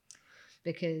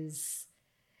 because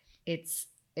it's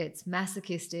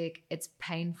masochistic, it's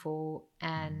painful,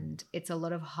 and it's a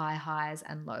lot of high highs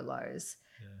and low lows.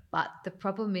 Yeah. But the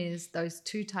problem is those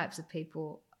two types of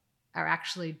people are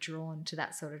actually drawn to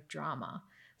that sort of drama.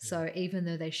 So even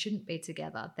though they shouldn't be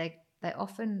together, they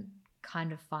often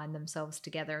kind of find themselves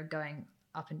together going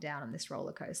up and down on this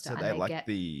roller coaster. So and they like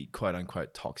the quote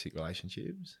unquote toxic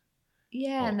relationships.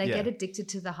 And they get addicted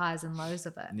to the highs and lows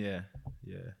of it.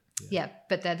 Yeah.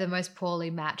 But they're the most poorly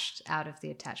matched out of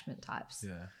the attachment types.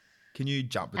 Yeah. Can you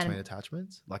jump between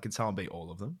attachments? Like, can someone be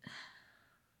all of them?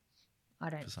 I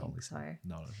don't think so.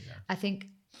 No. Yeah. I think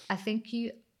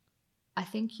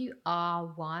you are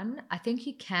one. I think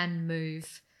you can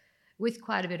move with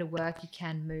quite a bit of work. You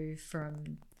can move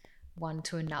from one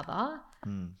to another.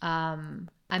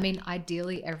 I mean,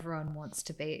 ideally, everyone wants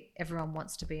to be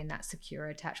in that secure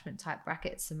attachment type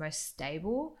bracket. It's the most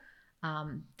stable.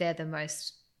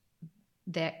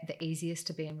 They're the easiest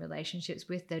to be in relationships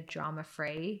with. They're drama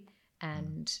free,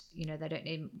 and they don't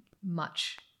need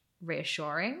much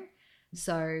reassuring.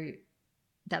 So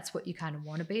that's what you kind of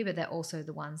want to be. But they're also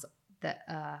the ones that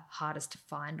are hardest to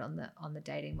find on the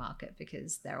dating market,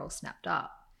 because they're all snapped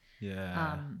up.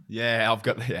 I've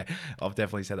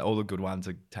definitely said that all the good ones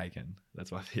are taken.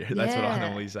 That's my theory. That's what I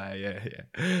normally say.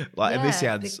 And this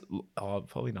sounds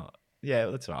probably not. Yeah,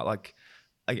 that's right.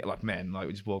 Like men, like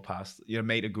we just walk past,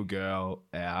 meet a good girl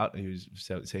out who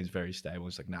seems very stable.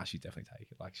 It's like, nah, she's definitely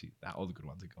taken. Like all the good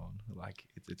ones are gone. Like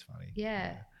it's funny.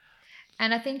 Yeah.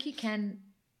 And I think you can,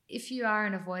 if you are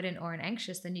an avoidant or an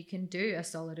anxious, then you can do a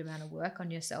solid amount of work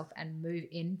on yourself and move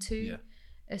into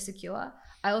a secure.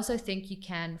 I also think you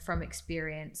can, from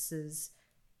experiences,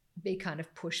 be kind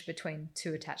of pushed between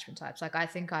two attachment types. Like I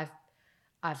think I've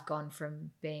gone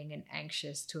from being an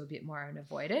anxious to a bit more an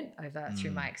avoidant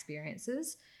through my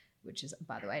experiences, which is,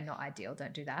 by the way, not ideal.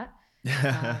 Don't do that.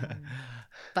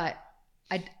 But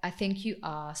I think you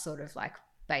are sort of like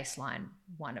baseline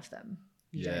one of them.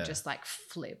 You don't just like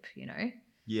flip,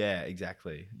 Yeah,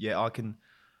 exactly. Yeah, I can.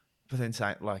 But then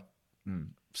say like,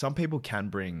 some people can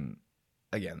bring,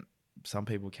 my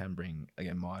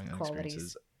own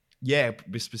experiences. Yeah,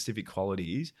 with specific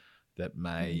qualities that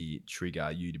may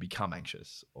trigger you to become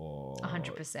anxious or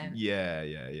 100%. Yeah.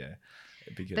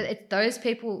 Because, but it's those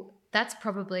people, that's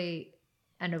probably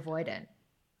an avoidant.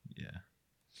 Yeah.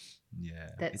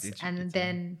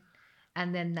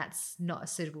 And then that's not a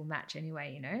suitable match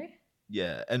anyway,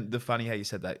 Yeah, and the funny how you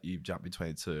said that you've jumped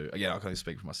between two. Again, I can only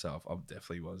speak for myself. I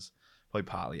definitely was probably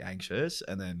partly anxious,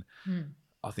 and then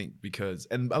I think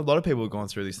and a lot of people have gone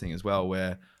through this thing as well,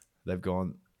 where they've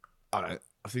gone. I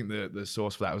think the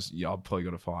source for that was I've probably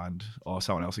got to find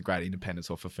someone else a great independence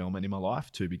or fulfillment in my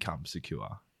life to become secure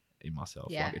in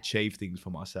myself, like achieve things for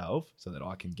myself so that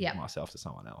I can give myself to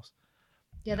someone else.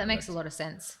 Yeah, that makes a lot of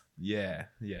sense. Yeah.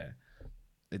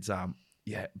 It's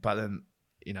but then.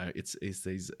 It's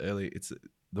these it's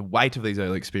the weight of these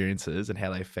early experiences and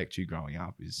how they affect you growing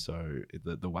up is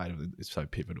the weight of it is so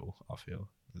pivotal, I feel,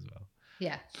 as well.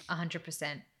 Yeah,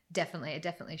 100%. Definitely. It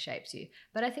definitely shapes you.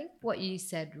 But I think what you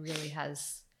said really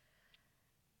has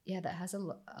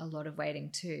a lot of weighting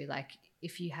too. Like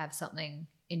if you have something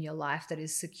in your life that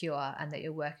is secure and that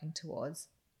you're working towards,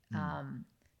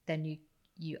 then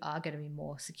you are going to be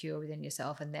more secure within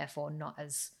yourself, and therefore not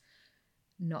as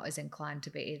inclined to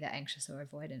be either anxious or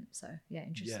avoidant. So yeah,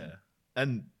 interesting. Yeah.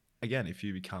 And again, if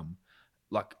you become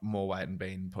like more weight and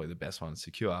being probably the best one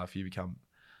secure, if you become,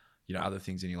 other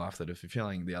things in your life that are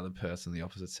fulfilling, the other person, the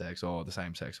opposite sex or the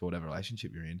same sex or whatever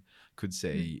relationship you're in, could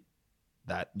see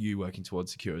that you working towards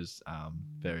secure is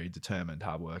very determined,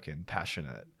 hardworking,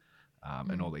 passionate,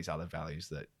 and all these other values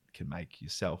that can make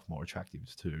yourself more attractive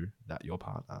to your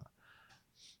partner.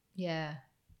 Yeah,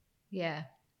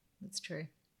 that's true.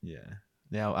 Yeah.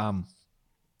 Now,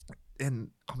 and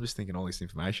I'm just thinking all this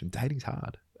information. Dating's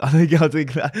hard. I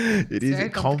think that it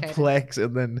is complex,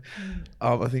 and then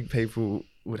I think people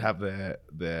would have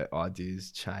their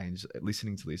ideas change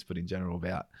listening to this. But in general,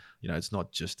 about it's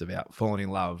not just about falling in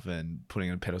love and putting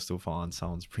on a pedestal, find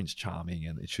someone's Prince Charming,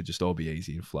 and it should just all be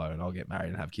easy and flow, and I'll get married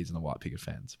and have kids in the white picket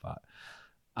fence. But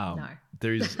no.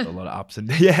 There is a lot of ups and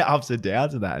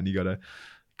downs in that, and you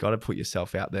got to put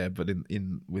yourself out there. But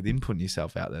within putting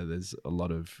yourself out there, there's a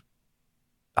lot of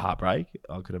heartbreak,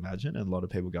 I could imagine, and a lot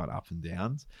of people going up and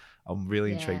downs. I'm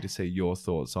really intrigued to see your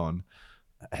thoughts on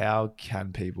how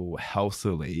can people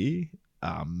healthily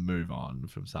move on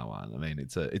from someone. I mean,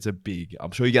 it's a big.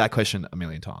 I'm sure you get that question a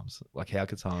million times. Like, how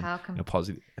can someone in a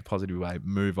positive way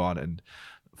move on and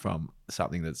from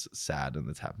something that's sad and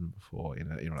that's happened before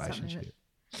in a relationship.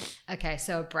 Okay,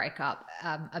 so a breakup,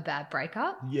 a bad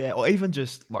breakup. Yeah, or even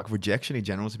just like rejection in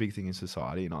general is a big thing in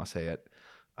society, and I see it.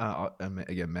 And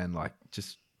again, men like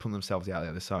just putting themselves out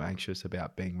there. They're so anxious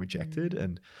about being rejected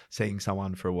and seeing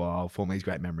someone for a while, forming these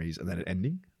great memories, and then it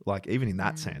ending. Like even in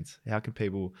that sense, how can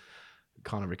people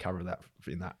kind of recover from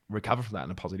that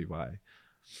in a positive way?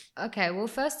 Okay, well,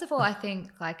 first of all, I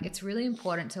think like it's really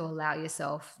important to allow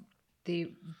yourself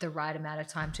the right amount of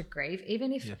time to grieve,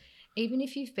 even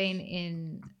if you've been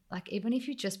in like even if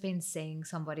you've just been seeing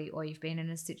somebody or you've been in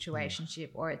a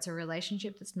situationship or it's a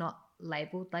relationship that's not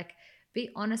labeled. Like, be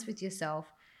honest with yourself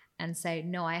and say,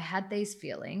 no, I had these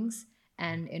feelings,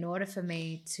 and in order for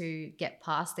me to get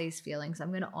past these feelings,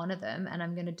 I'm going to honor them, and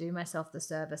I'm going to do myself the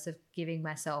service of giving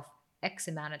myself X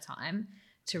amount of time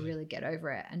to really get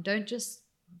over it. And don't just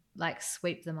like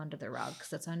sweep them under the rug, because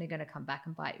that's only going to come back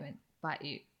and bite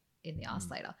you in the ass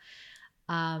later.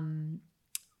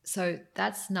 So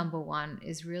that's number one,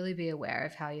 is really be aware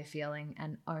of how you're feeling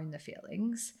and own the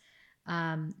feelings.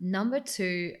 Number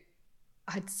two,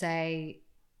 I'd say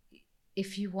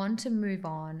if you want to move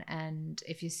on and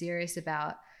if you're serious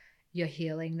about your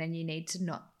healing, then you need to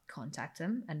not contact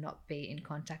them and not be in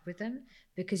contact with them,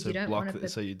 because you don't want to.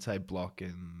 So you'd say block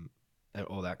and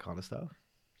all that kind of stuff.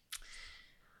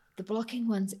 The blocking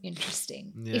one's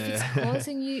interesting. Yeah.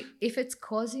 If it's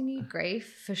causing you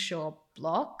grief, for sure,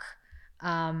 block.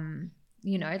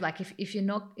 Like if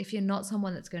you're not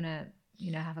someone that's gonna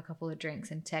have a couple of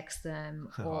drinks and text them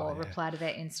or reply to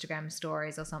their Instagram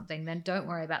stories or something, then don't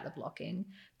worry about the blocking,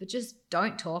 but just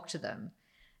don't talk to them.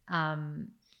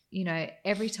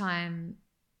 Every time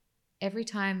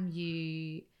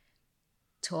you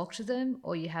talk to them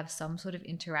or you have some sort of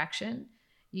interaction,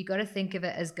 you got to think of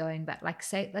it as going back. Like,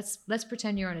 say, let's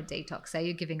pretend you're on a detox. Say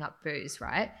you're giving up booze,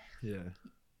 right? Yeah.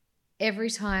 Every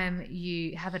time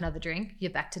you have another drink,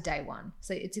 you're back to day one.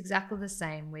 So it's exactly the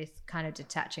same with kind of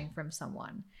detaching from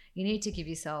someone. You need to give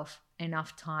yourself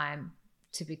enough time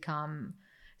to become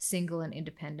single and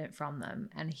independent from them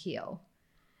and heal.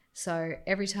 So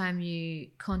every time you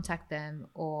contact them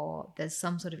or there's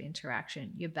some sort of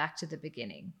interaction, you're back to the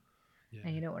beginning. Yeah.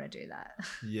 And you don't want to do that.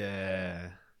 Yeah.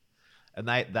 And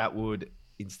that would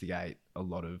instigate a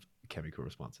lot of chemical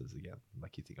responses again.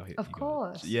 Like you think, of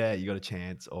course. You got a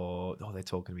chance, or they're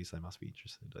talking to me, so they must be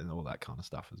interested, and all that kind of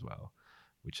stuff as well,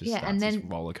 which is this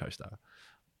roller coaster.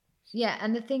 Yeah,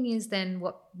 and the thing is, then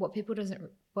what people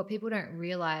don't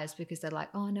realize, because they're like,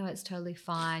 oh no, it's totally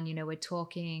fine. We're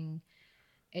talking,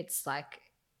 it's like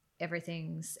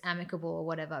everything's amicable or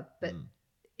whatever, but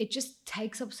it just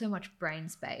takes up so much brain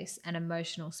space and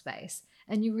emotional space,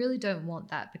 and you really don't want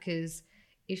that, because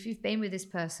if you've been with this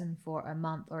person for a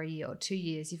month or a year or 2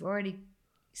 years, you've already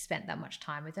spent that much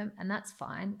time with them, and that's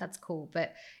fine, that's cool.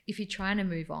 But if you're trying to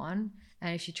move on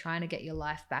and if you're trying to get your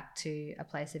life back to a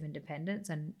place of independence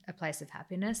and a place of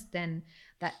happiness, then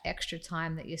that extra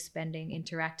time that you're spending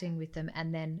interacting with them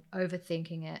and then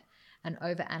overthinking it and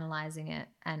overanalyzing it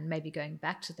and maybe going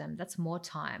back to them, that's more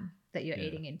time that you're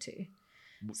eating into.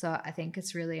 So I think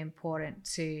it's really important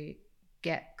to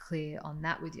get clear on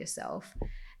that with yourself.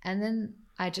 And then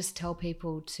I just tell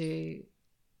people to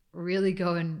really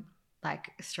go and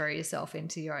like throw yourself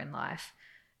into your own life.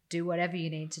 Do whatever you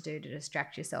need to do to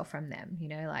distract yourself from them,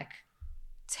 like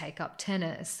take up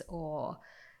tennis or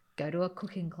go to a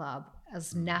cooking club.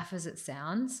 As naff as it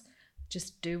sounds,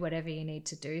 just do whatever you need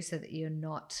to do so that you're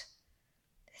not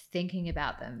thinking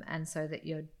about them, and so that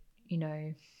you're,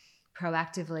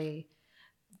 proactively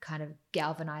kind of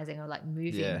galvanizing or like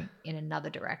moving in another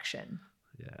direction.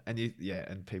 Yeah.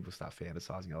 And people start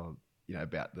fantasizing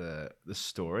about the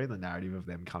story and the narrative of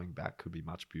them coming back could be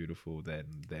much beautiful than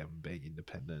them being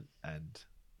independent, and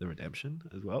the redemption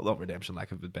as well. Not redemption,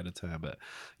 lack of a better term, but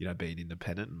being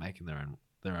independent and making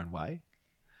their own way.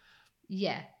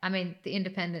 Yeah, I mean, the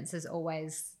independence is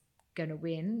always going to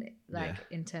win,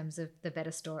 in terms of the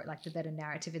better story, like the better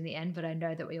narrative in the end. But I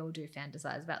know that we all do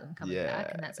fantasize about them coming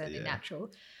back, and that's only natural.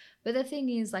 But the thing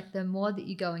is, like, the more that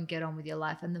you go and get on with your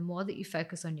life and the more that you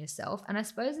focus on yourself, and I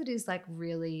suppose it is like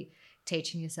really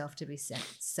teaching yourself to be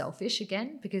selfish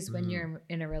again, because when you're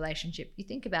in a relationship, you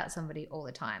think about somebody all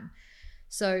the time.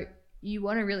 So you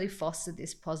want to really foster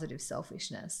this positive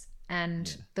selfishness.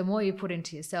 And the more you put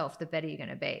into yourself, the better you're going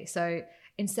to be. So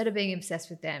instead of being obsessed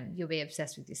with them, you'll be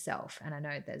obsessed with yourself. And I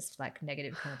know there's like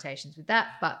negative connotations with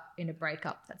that, but in a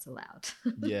breakup, that's allowed.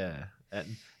 Yeah.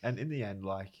 And in the end,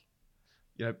 like,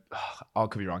 I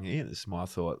could be wrong here. This is my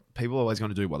thought. People are always going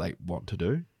to do what they want to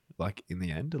do. Like in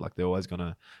the end, like they're always going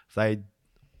to, if they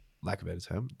lack of a better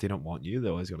term, didn't want you,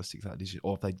 they're always going to stick to that decision.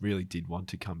 Or if they really did want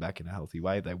to come back in a healthy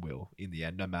way, they will in the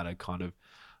end, no matter kind of,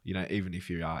 you know, even if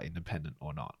you are independent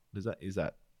or not. Is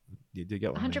that do you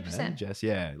get what I mean there, 100%. Jess?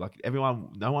 Yeah, like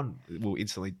no one will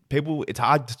instantly. People, it's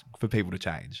hard for people to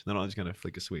change. They're not just going to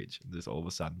flick a switch and just all of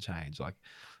a sudden change. Like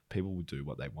people will do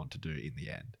what they want to do in the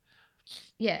end.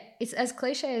 Yeah, it's as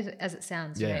cliche as it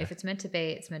sounds. You know, Yeah. if it's meant to be,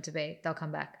 it's meant to be. They'll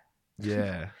come back.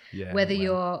 Yeah, yeah. whether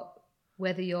wow.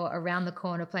 you're around the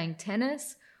corner playing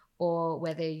tennis, or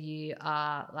whether you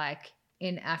are like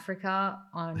in Africa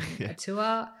on a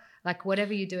tour, like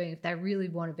whatever you're doing, if they really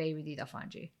want to be with you, they'll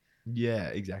find you. Yeah,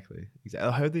 exactly.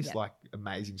 I heard this Yeah. like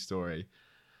amazing story,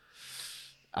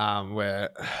 where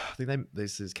I think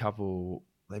there's this couple.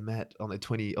 They met on their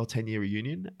 20 or 10-year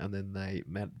reunion, and then they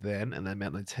met then, and they met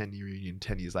on their 10-year reunion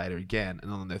 10 years later again, and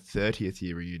on their 30th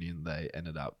year reunion, they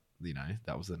ended up, you know,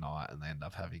 that was the night, and they ended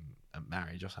up having a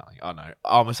marriage or something. I don't know.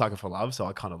 I'm a sucker for love, so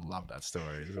I kind of love that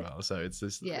story as well. So it's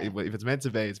just, Yeah. if it's meant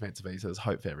to be, it's meant to be. So there's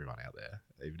hope for everyone out there,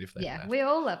 even if they left. We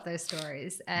all love those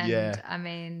stories, and Yeah. I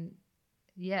mean,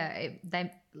 yeah, they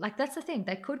like that's the thing.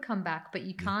 They could come back, but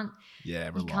you can't.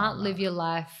 Yeah, You can't live your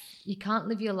life. You can't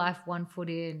live your life 1 foot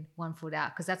in, 1 foot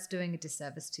out, because that's doing a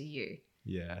disservice to you.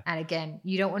 Yeah. And again,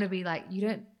 you don't want to be like, you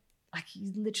don't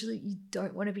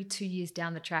want to be 2 years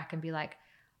down the track and be like,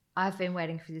 I've been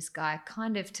waiting for this guy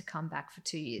kind of to come back for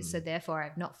 2 years. So therefore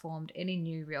I've not formed any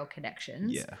new real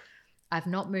connections. Yeah. I've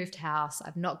not moved house.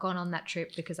 I've not gone on that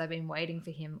trip because I've been waiting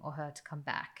for him or her to come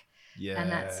back. Yeah.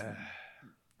 And that's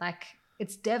like,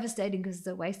 it's devastating because it's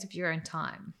a waste of your own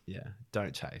time. Yeah.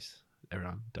 Don't chase.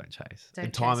 Everyone, don't chase. Don't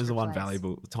And time chase, is the one replace.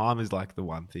 valuable. Time is like the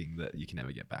one thing that you can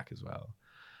never get back as well.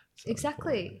 So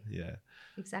Exactly. important. Yeah.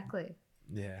 Exactly.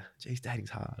 Yeah. Geez,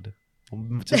 dating's hard. I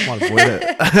just want to avoid it.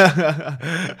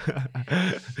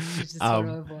 You just want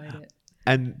to avoid it.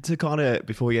 And to kind of,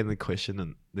 before we get into the question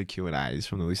and the Q&As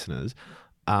from the listeners,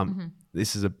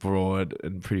 this is a broad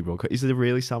and pretty broad question. Is there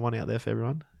really someone out there for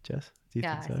everyone, Jess? Do you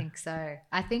think so? I think so.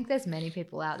 I think there's many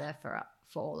people out there for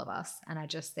all of us. And I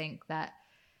just think that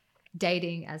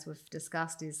dating, as we've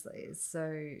discussed, is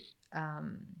so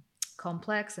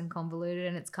complex and convoluted,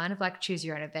 and it's kind of like choose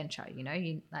your own adventure. You know,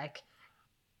 you like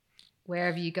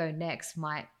wherever you go next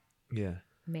might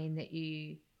mean that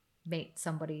you meet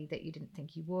somebody that you didn't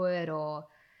think you would, or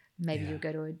maybe you'll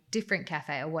go to a different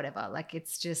cafe or whatever. Like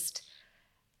it's just,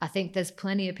 I think there's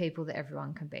plenty of people that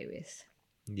everyone can be with.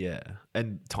 Yeah.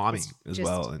 And timing as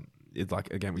well. And it's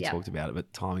like, again, we Yeah. talked about it,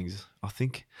 but timing's, I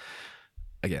think,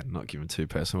 again, not giving too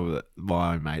personal, but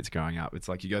my own mates growing up, it's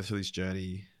like you go through this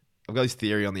journey. I've got this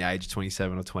theory on the age of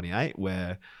 27 or 28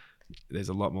 where there's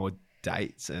a lot more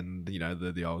dates and, you know,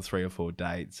 the old 3 or 4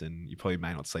 dates, and you probably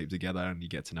may not sleep together and you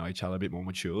get to know each other a bit more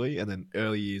maturely. And then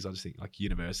early years, I just think like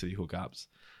university hookups,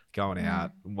 going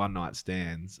out, one night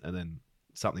stands, and then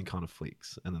something kind of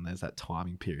flicks. And then there's that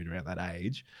timing period around that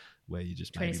age where you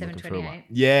just maybe 27, looking for a 28.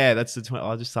 Yeah, that's the 20.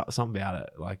 I just something about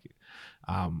it. Like,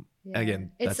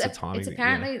 again, that's the timing. It's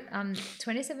apparently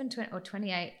 27 or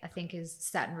 28, I think, is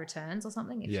Saturn returns or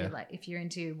something. If you're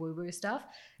into woo woo stuff,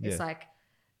 it's like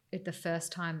the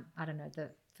first time, I don't know, the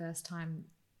first time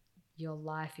your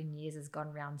life in years has gone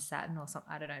around Saturn or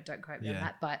something. I don't know. Don't quote me on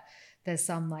that, but there's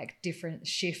some like different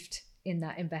shift in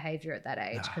behavior at that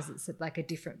age because it's like a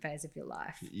different phase of your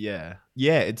life. Yeah.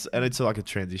 It's like a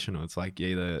transitional. It's like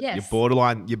either Yes.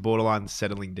 you're borderline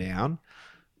settling down.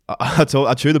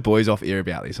 I chew the boys off ear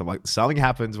about this. I'm like, something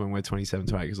happens when we're 27,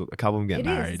 28 because a couple of them get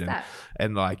married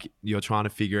and like you're trying to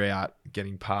figure out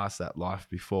getting past that life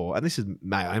before. And this is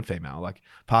male and female, like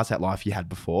past that life you had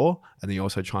before. And then you're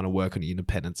also trying to work on your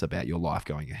independence about your life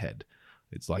going ahead.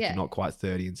 It's like you're not quite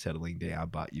 30 and settling down,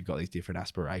 but you've got these different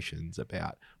aspirations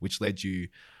about which led you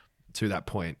to that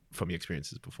point from your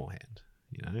experiences beforehand.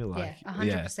 You know, like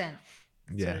 100%.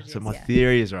 Yeah. So my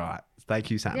theory is right.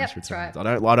 Thank you, Saturn's Returns. Right.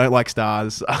 I don't like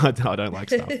stars. I don't like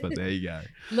stuff, but there you go.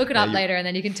 Look it up later, and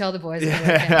then you can tell the boys.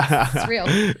 It's real.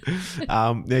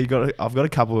 I've got a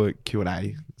couple of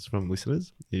Q&A from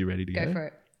listeners. Are you ready to go? Go for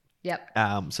it. Yep.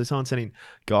 So someone sent in,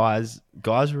 guys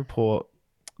report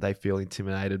they feel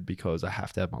intimidated because I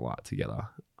have to have my life together.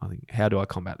 I think, how do I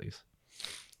combat this?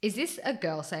 Is this a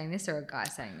girl saying this or a guy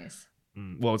saying this?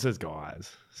 Well, it says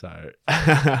guys, so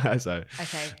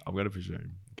Okay. I'm going to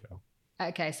presume girl.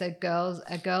 Okay, so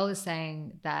a girl is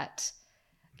saying that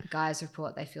guys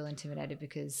report they feel intimidated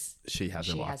because she has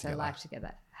her life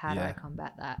together. How do I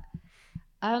combat that?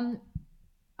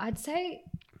 I'd say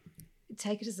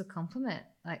take it as a compliment.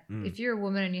 Like if you're a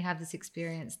woman and you have this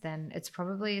experience, then it's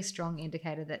probably a strong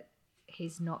indicator that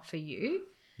he's not for you.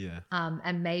 Yeah.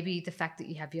 And maybe the fact that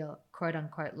you have your quote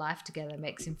unquote life together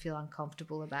makes him feel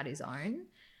uncomfortable about his own.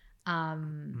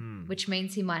 which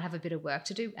means he might have a bit of work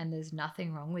to do, and there's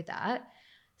nothing wrong with that.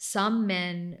 Some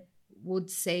men would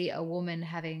see a woman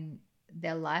having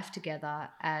their life together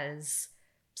as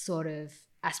sort of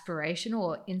aspirational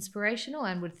or inspirational,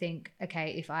 and would think,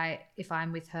 okay, if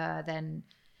I'm with her, then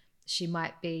she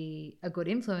might be a good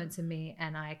influence in me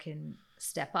and I can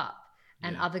step up.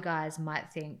 And other guys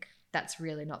might think that's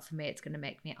really not for me, it's going to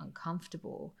make me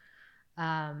uncomfortable.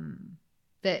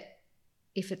 But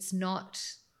if it's not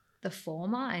the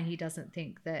former and he doesn't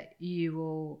think that you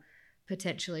will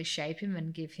potentially shape him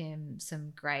and give him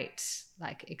some great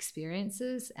like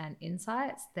experiences and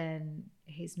insights, then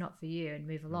he's not for you, and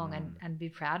move along and be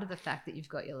proud of the fact that you've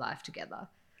got your life together.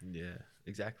 Yeah,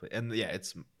 exactly. And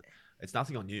it's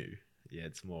nothing on you. Yeah,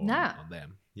 it's more on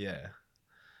them. Yeah.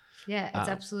 Yeah, it's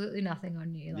absolutely nothing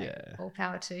on you. Like, all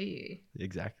power to you.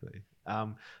 Exactly.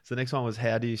 So the next one was,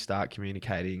 how do you start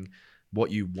communicating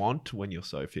what you want when you're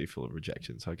so fearful of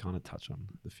rejection? So I kind of touch on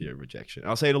the fear of rejection.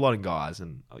 I see it a lot in guys,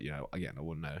 and again, I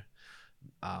wouldn't know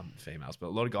females, but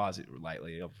a lot of guys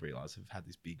lately, I've realized, have had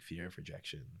this big fear of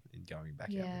rejection in going back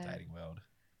out in the dating world.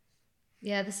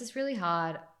 Yeah, this is really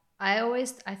hard. I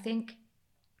think,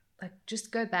 like,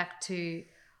 just go back to,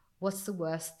 what's the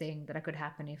worst thing that could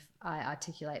happen if I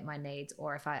articulate my needs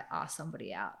or if I ask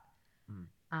somebody out?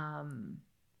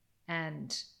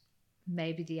 And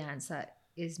maybe the answer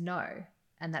is no,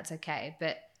 and that's okay.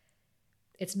 But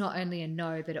it's not only a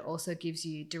no, but it also gives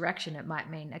you direction. It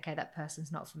might mean, okay, that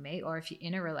person's not for me. Or if you're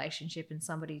in a relationship and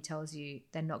somebody tells you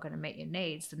they're not going to meet your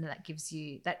needs, then that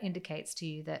indicates to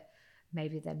you that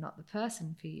maybe they're not the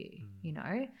person for you,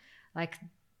 Like,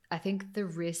 I think the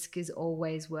risk is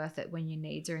always worth it when your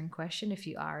needs are in question if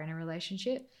you are in a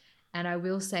relationship. And I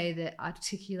will say that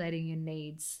articulating your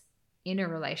needs in a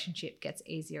relationship gets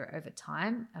easier over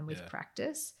time and with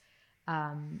practice,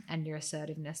 and your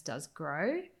assertiveness does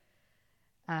grow.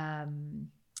 And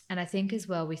I think as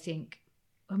well,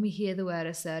 when we hear the word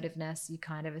assertiveness, you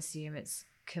kind of assume it's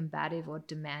combative or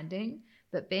demanding.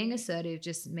 But being assertive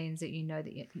just means that you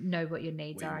know what your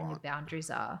needs are and your boundaries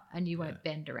are, and you won't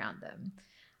bend around them.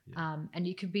 And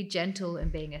you can be gentle in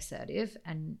being assertive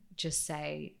and just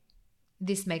say,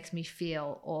 this makes me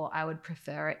feel, or I would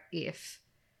prefer it if,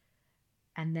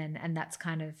 and that's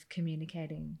kind of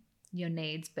communicating your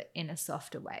needs, but in a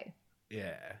softer way.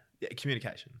 Yeah,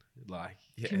 communication.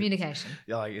 Communication.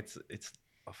 It's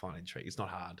I find it intriguing. It's not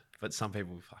hard, but some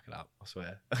people fuck it up, I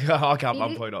swear. I'm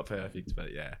probably not perfect,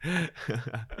 but yeah.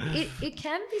 it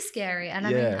can be scary. And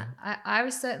I mean, I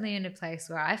was certainly in a place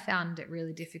where I found it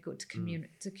really difficult to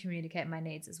communicate my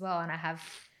needs as well. And I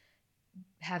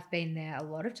have been there a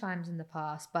lot of times in the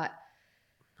past, but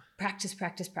practice.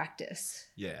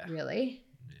 Yeah. Really.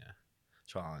 Yeah.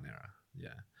 Trial and error.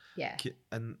 Yeah. Yeah.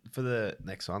 And for the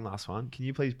last one, can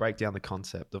you please break down the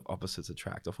concept of opposites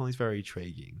attract? I find this very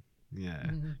intriguing. Yeah,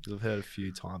 because I've heard a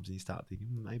few times and you start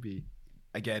thinking, maybe,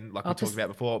 again, like we talked about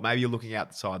before, maybe you're looking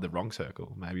outside the wrong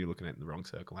circle. Maybe you're looking at the wrong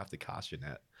circle. Have to cast your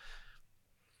net.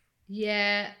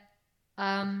 Yeah.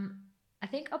 I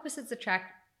think opposites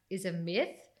attract is a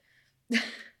myth that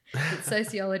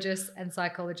sociologists and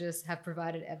psychologists have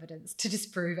provided evidence to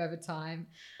disprove over time.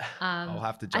 I'll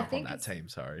have to jump on that team,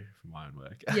 sorry, for my own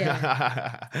work.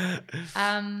 Yeah.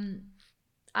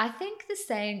 I think the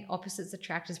saying opposites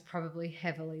attract is probably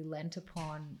heavily lent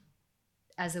upon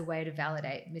as a way to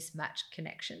validate mismatched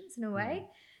connections in a way.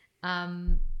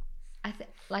 I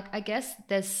guess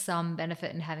there's some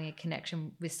benefit in having a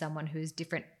connection with someone who has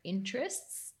different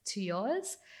interests to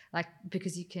yours, like,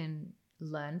 because you can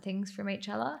learn things from each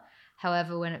other.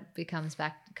 However, when it comes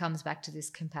back to this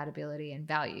compatibility and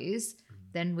values,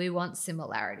 then we want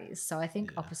similarities. So I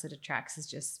think opposite attracts is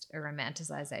just a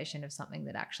romanticization of something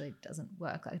that actually doesn't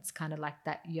work. It's kind of like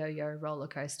that yo-yo roller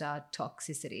coaster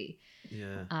toxicity.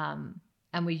 Yeah.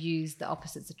 And we use the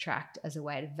opposites attract as a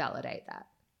way to validate that.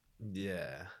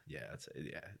 Yeah.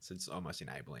 It's almost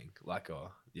enabling.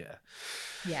 Yeah.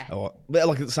 But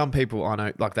like some people I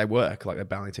know, like they work, like they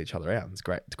balance each other out. And it's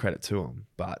great, credit to them.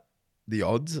 But the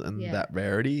odds and that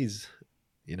rarity is,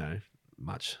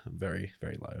 much very,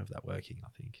 very low of that working, I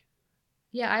think.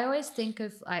 Yeah, I always think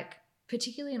of, like,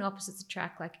 particularly in opposites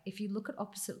attract, like if you look at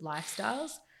opposite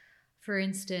lifestyles, for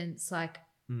instance, like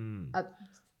a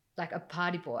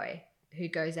party boy who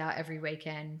goes out every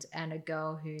weekend and a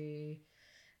girl who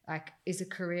like is a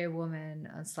career woman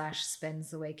 /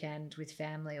 spends the weekend with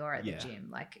family or at the gym.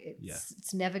 Like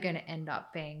it's never going to end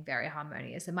up being very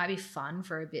harmonious. It might be fun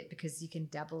for a bit because you can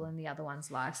dabble in the other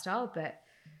one's lifestyle, but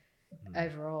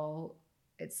overall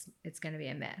it's going to be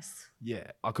a mess.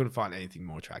 Yeah, I couldn't find anything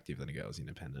more attractive than a girl who's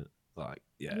independent. Like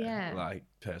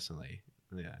personally,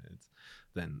 Yeah,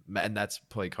 and that's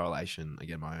probably correlation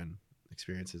again. My own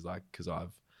experiences, like, because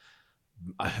I'm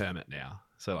a hermit now,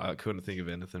 so I couldn't think of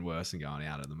anything worse than going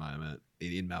out at the moment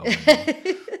in Melbourne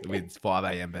with 5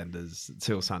 a.m. benders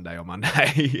till Sunday or Monday.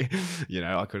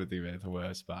 I couldn't think of anything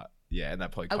worse. But yeah, and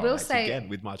that probably correlates again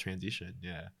with my transition.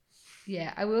 Yeah.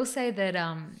 Yeah, I will say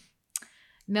that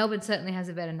Melbourne certainly has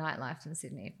a better nightlife than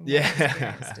Sydney. From what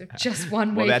I've experienced. Just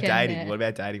one What weekend about dating? there. What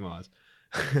about dating wise?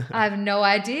 I have no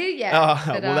idea yet.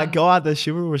 But, that guy, the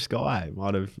chivalrous guy,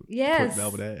 might have yes. put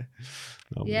Melbourne there.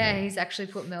 Yeah, he's actually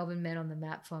put Melbourne men on the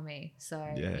map for me. So,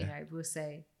 we'll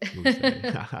see. We'll see.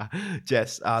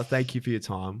 Jess, thank you for your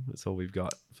time. That's all we've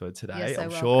got for today. So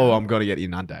I'm sure I'm going to get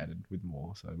inundated with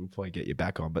more. So we'll probably get you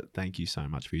back on. But thank you so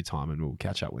much for your time, and we'll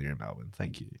catch up when you're in Melbourne.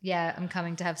 Thank you. Yeah, I'm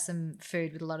coming to have some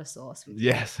food with a lot of sauce.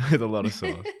 Yes, with a lot of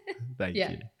sauce. Thank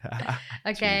you.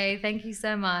 Okay, thank you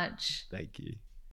so much. Thank you.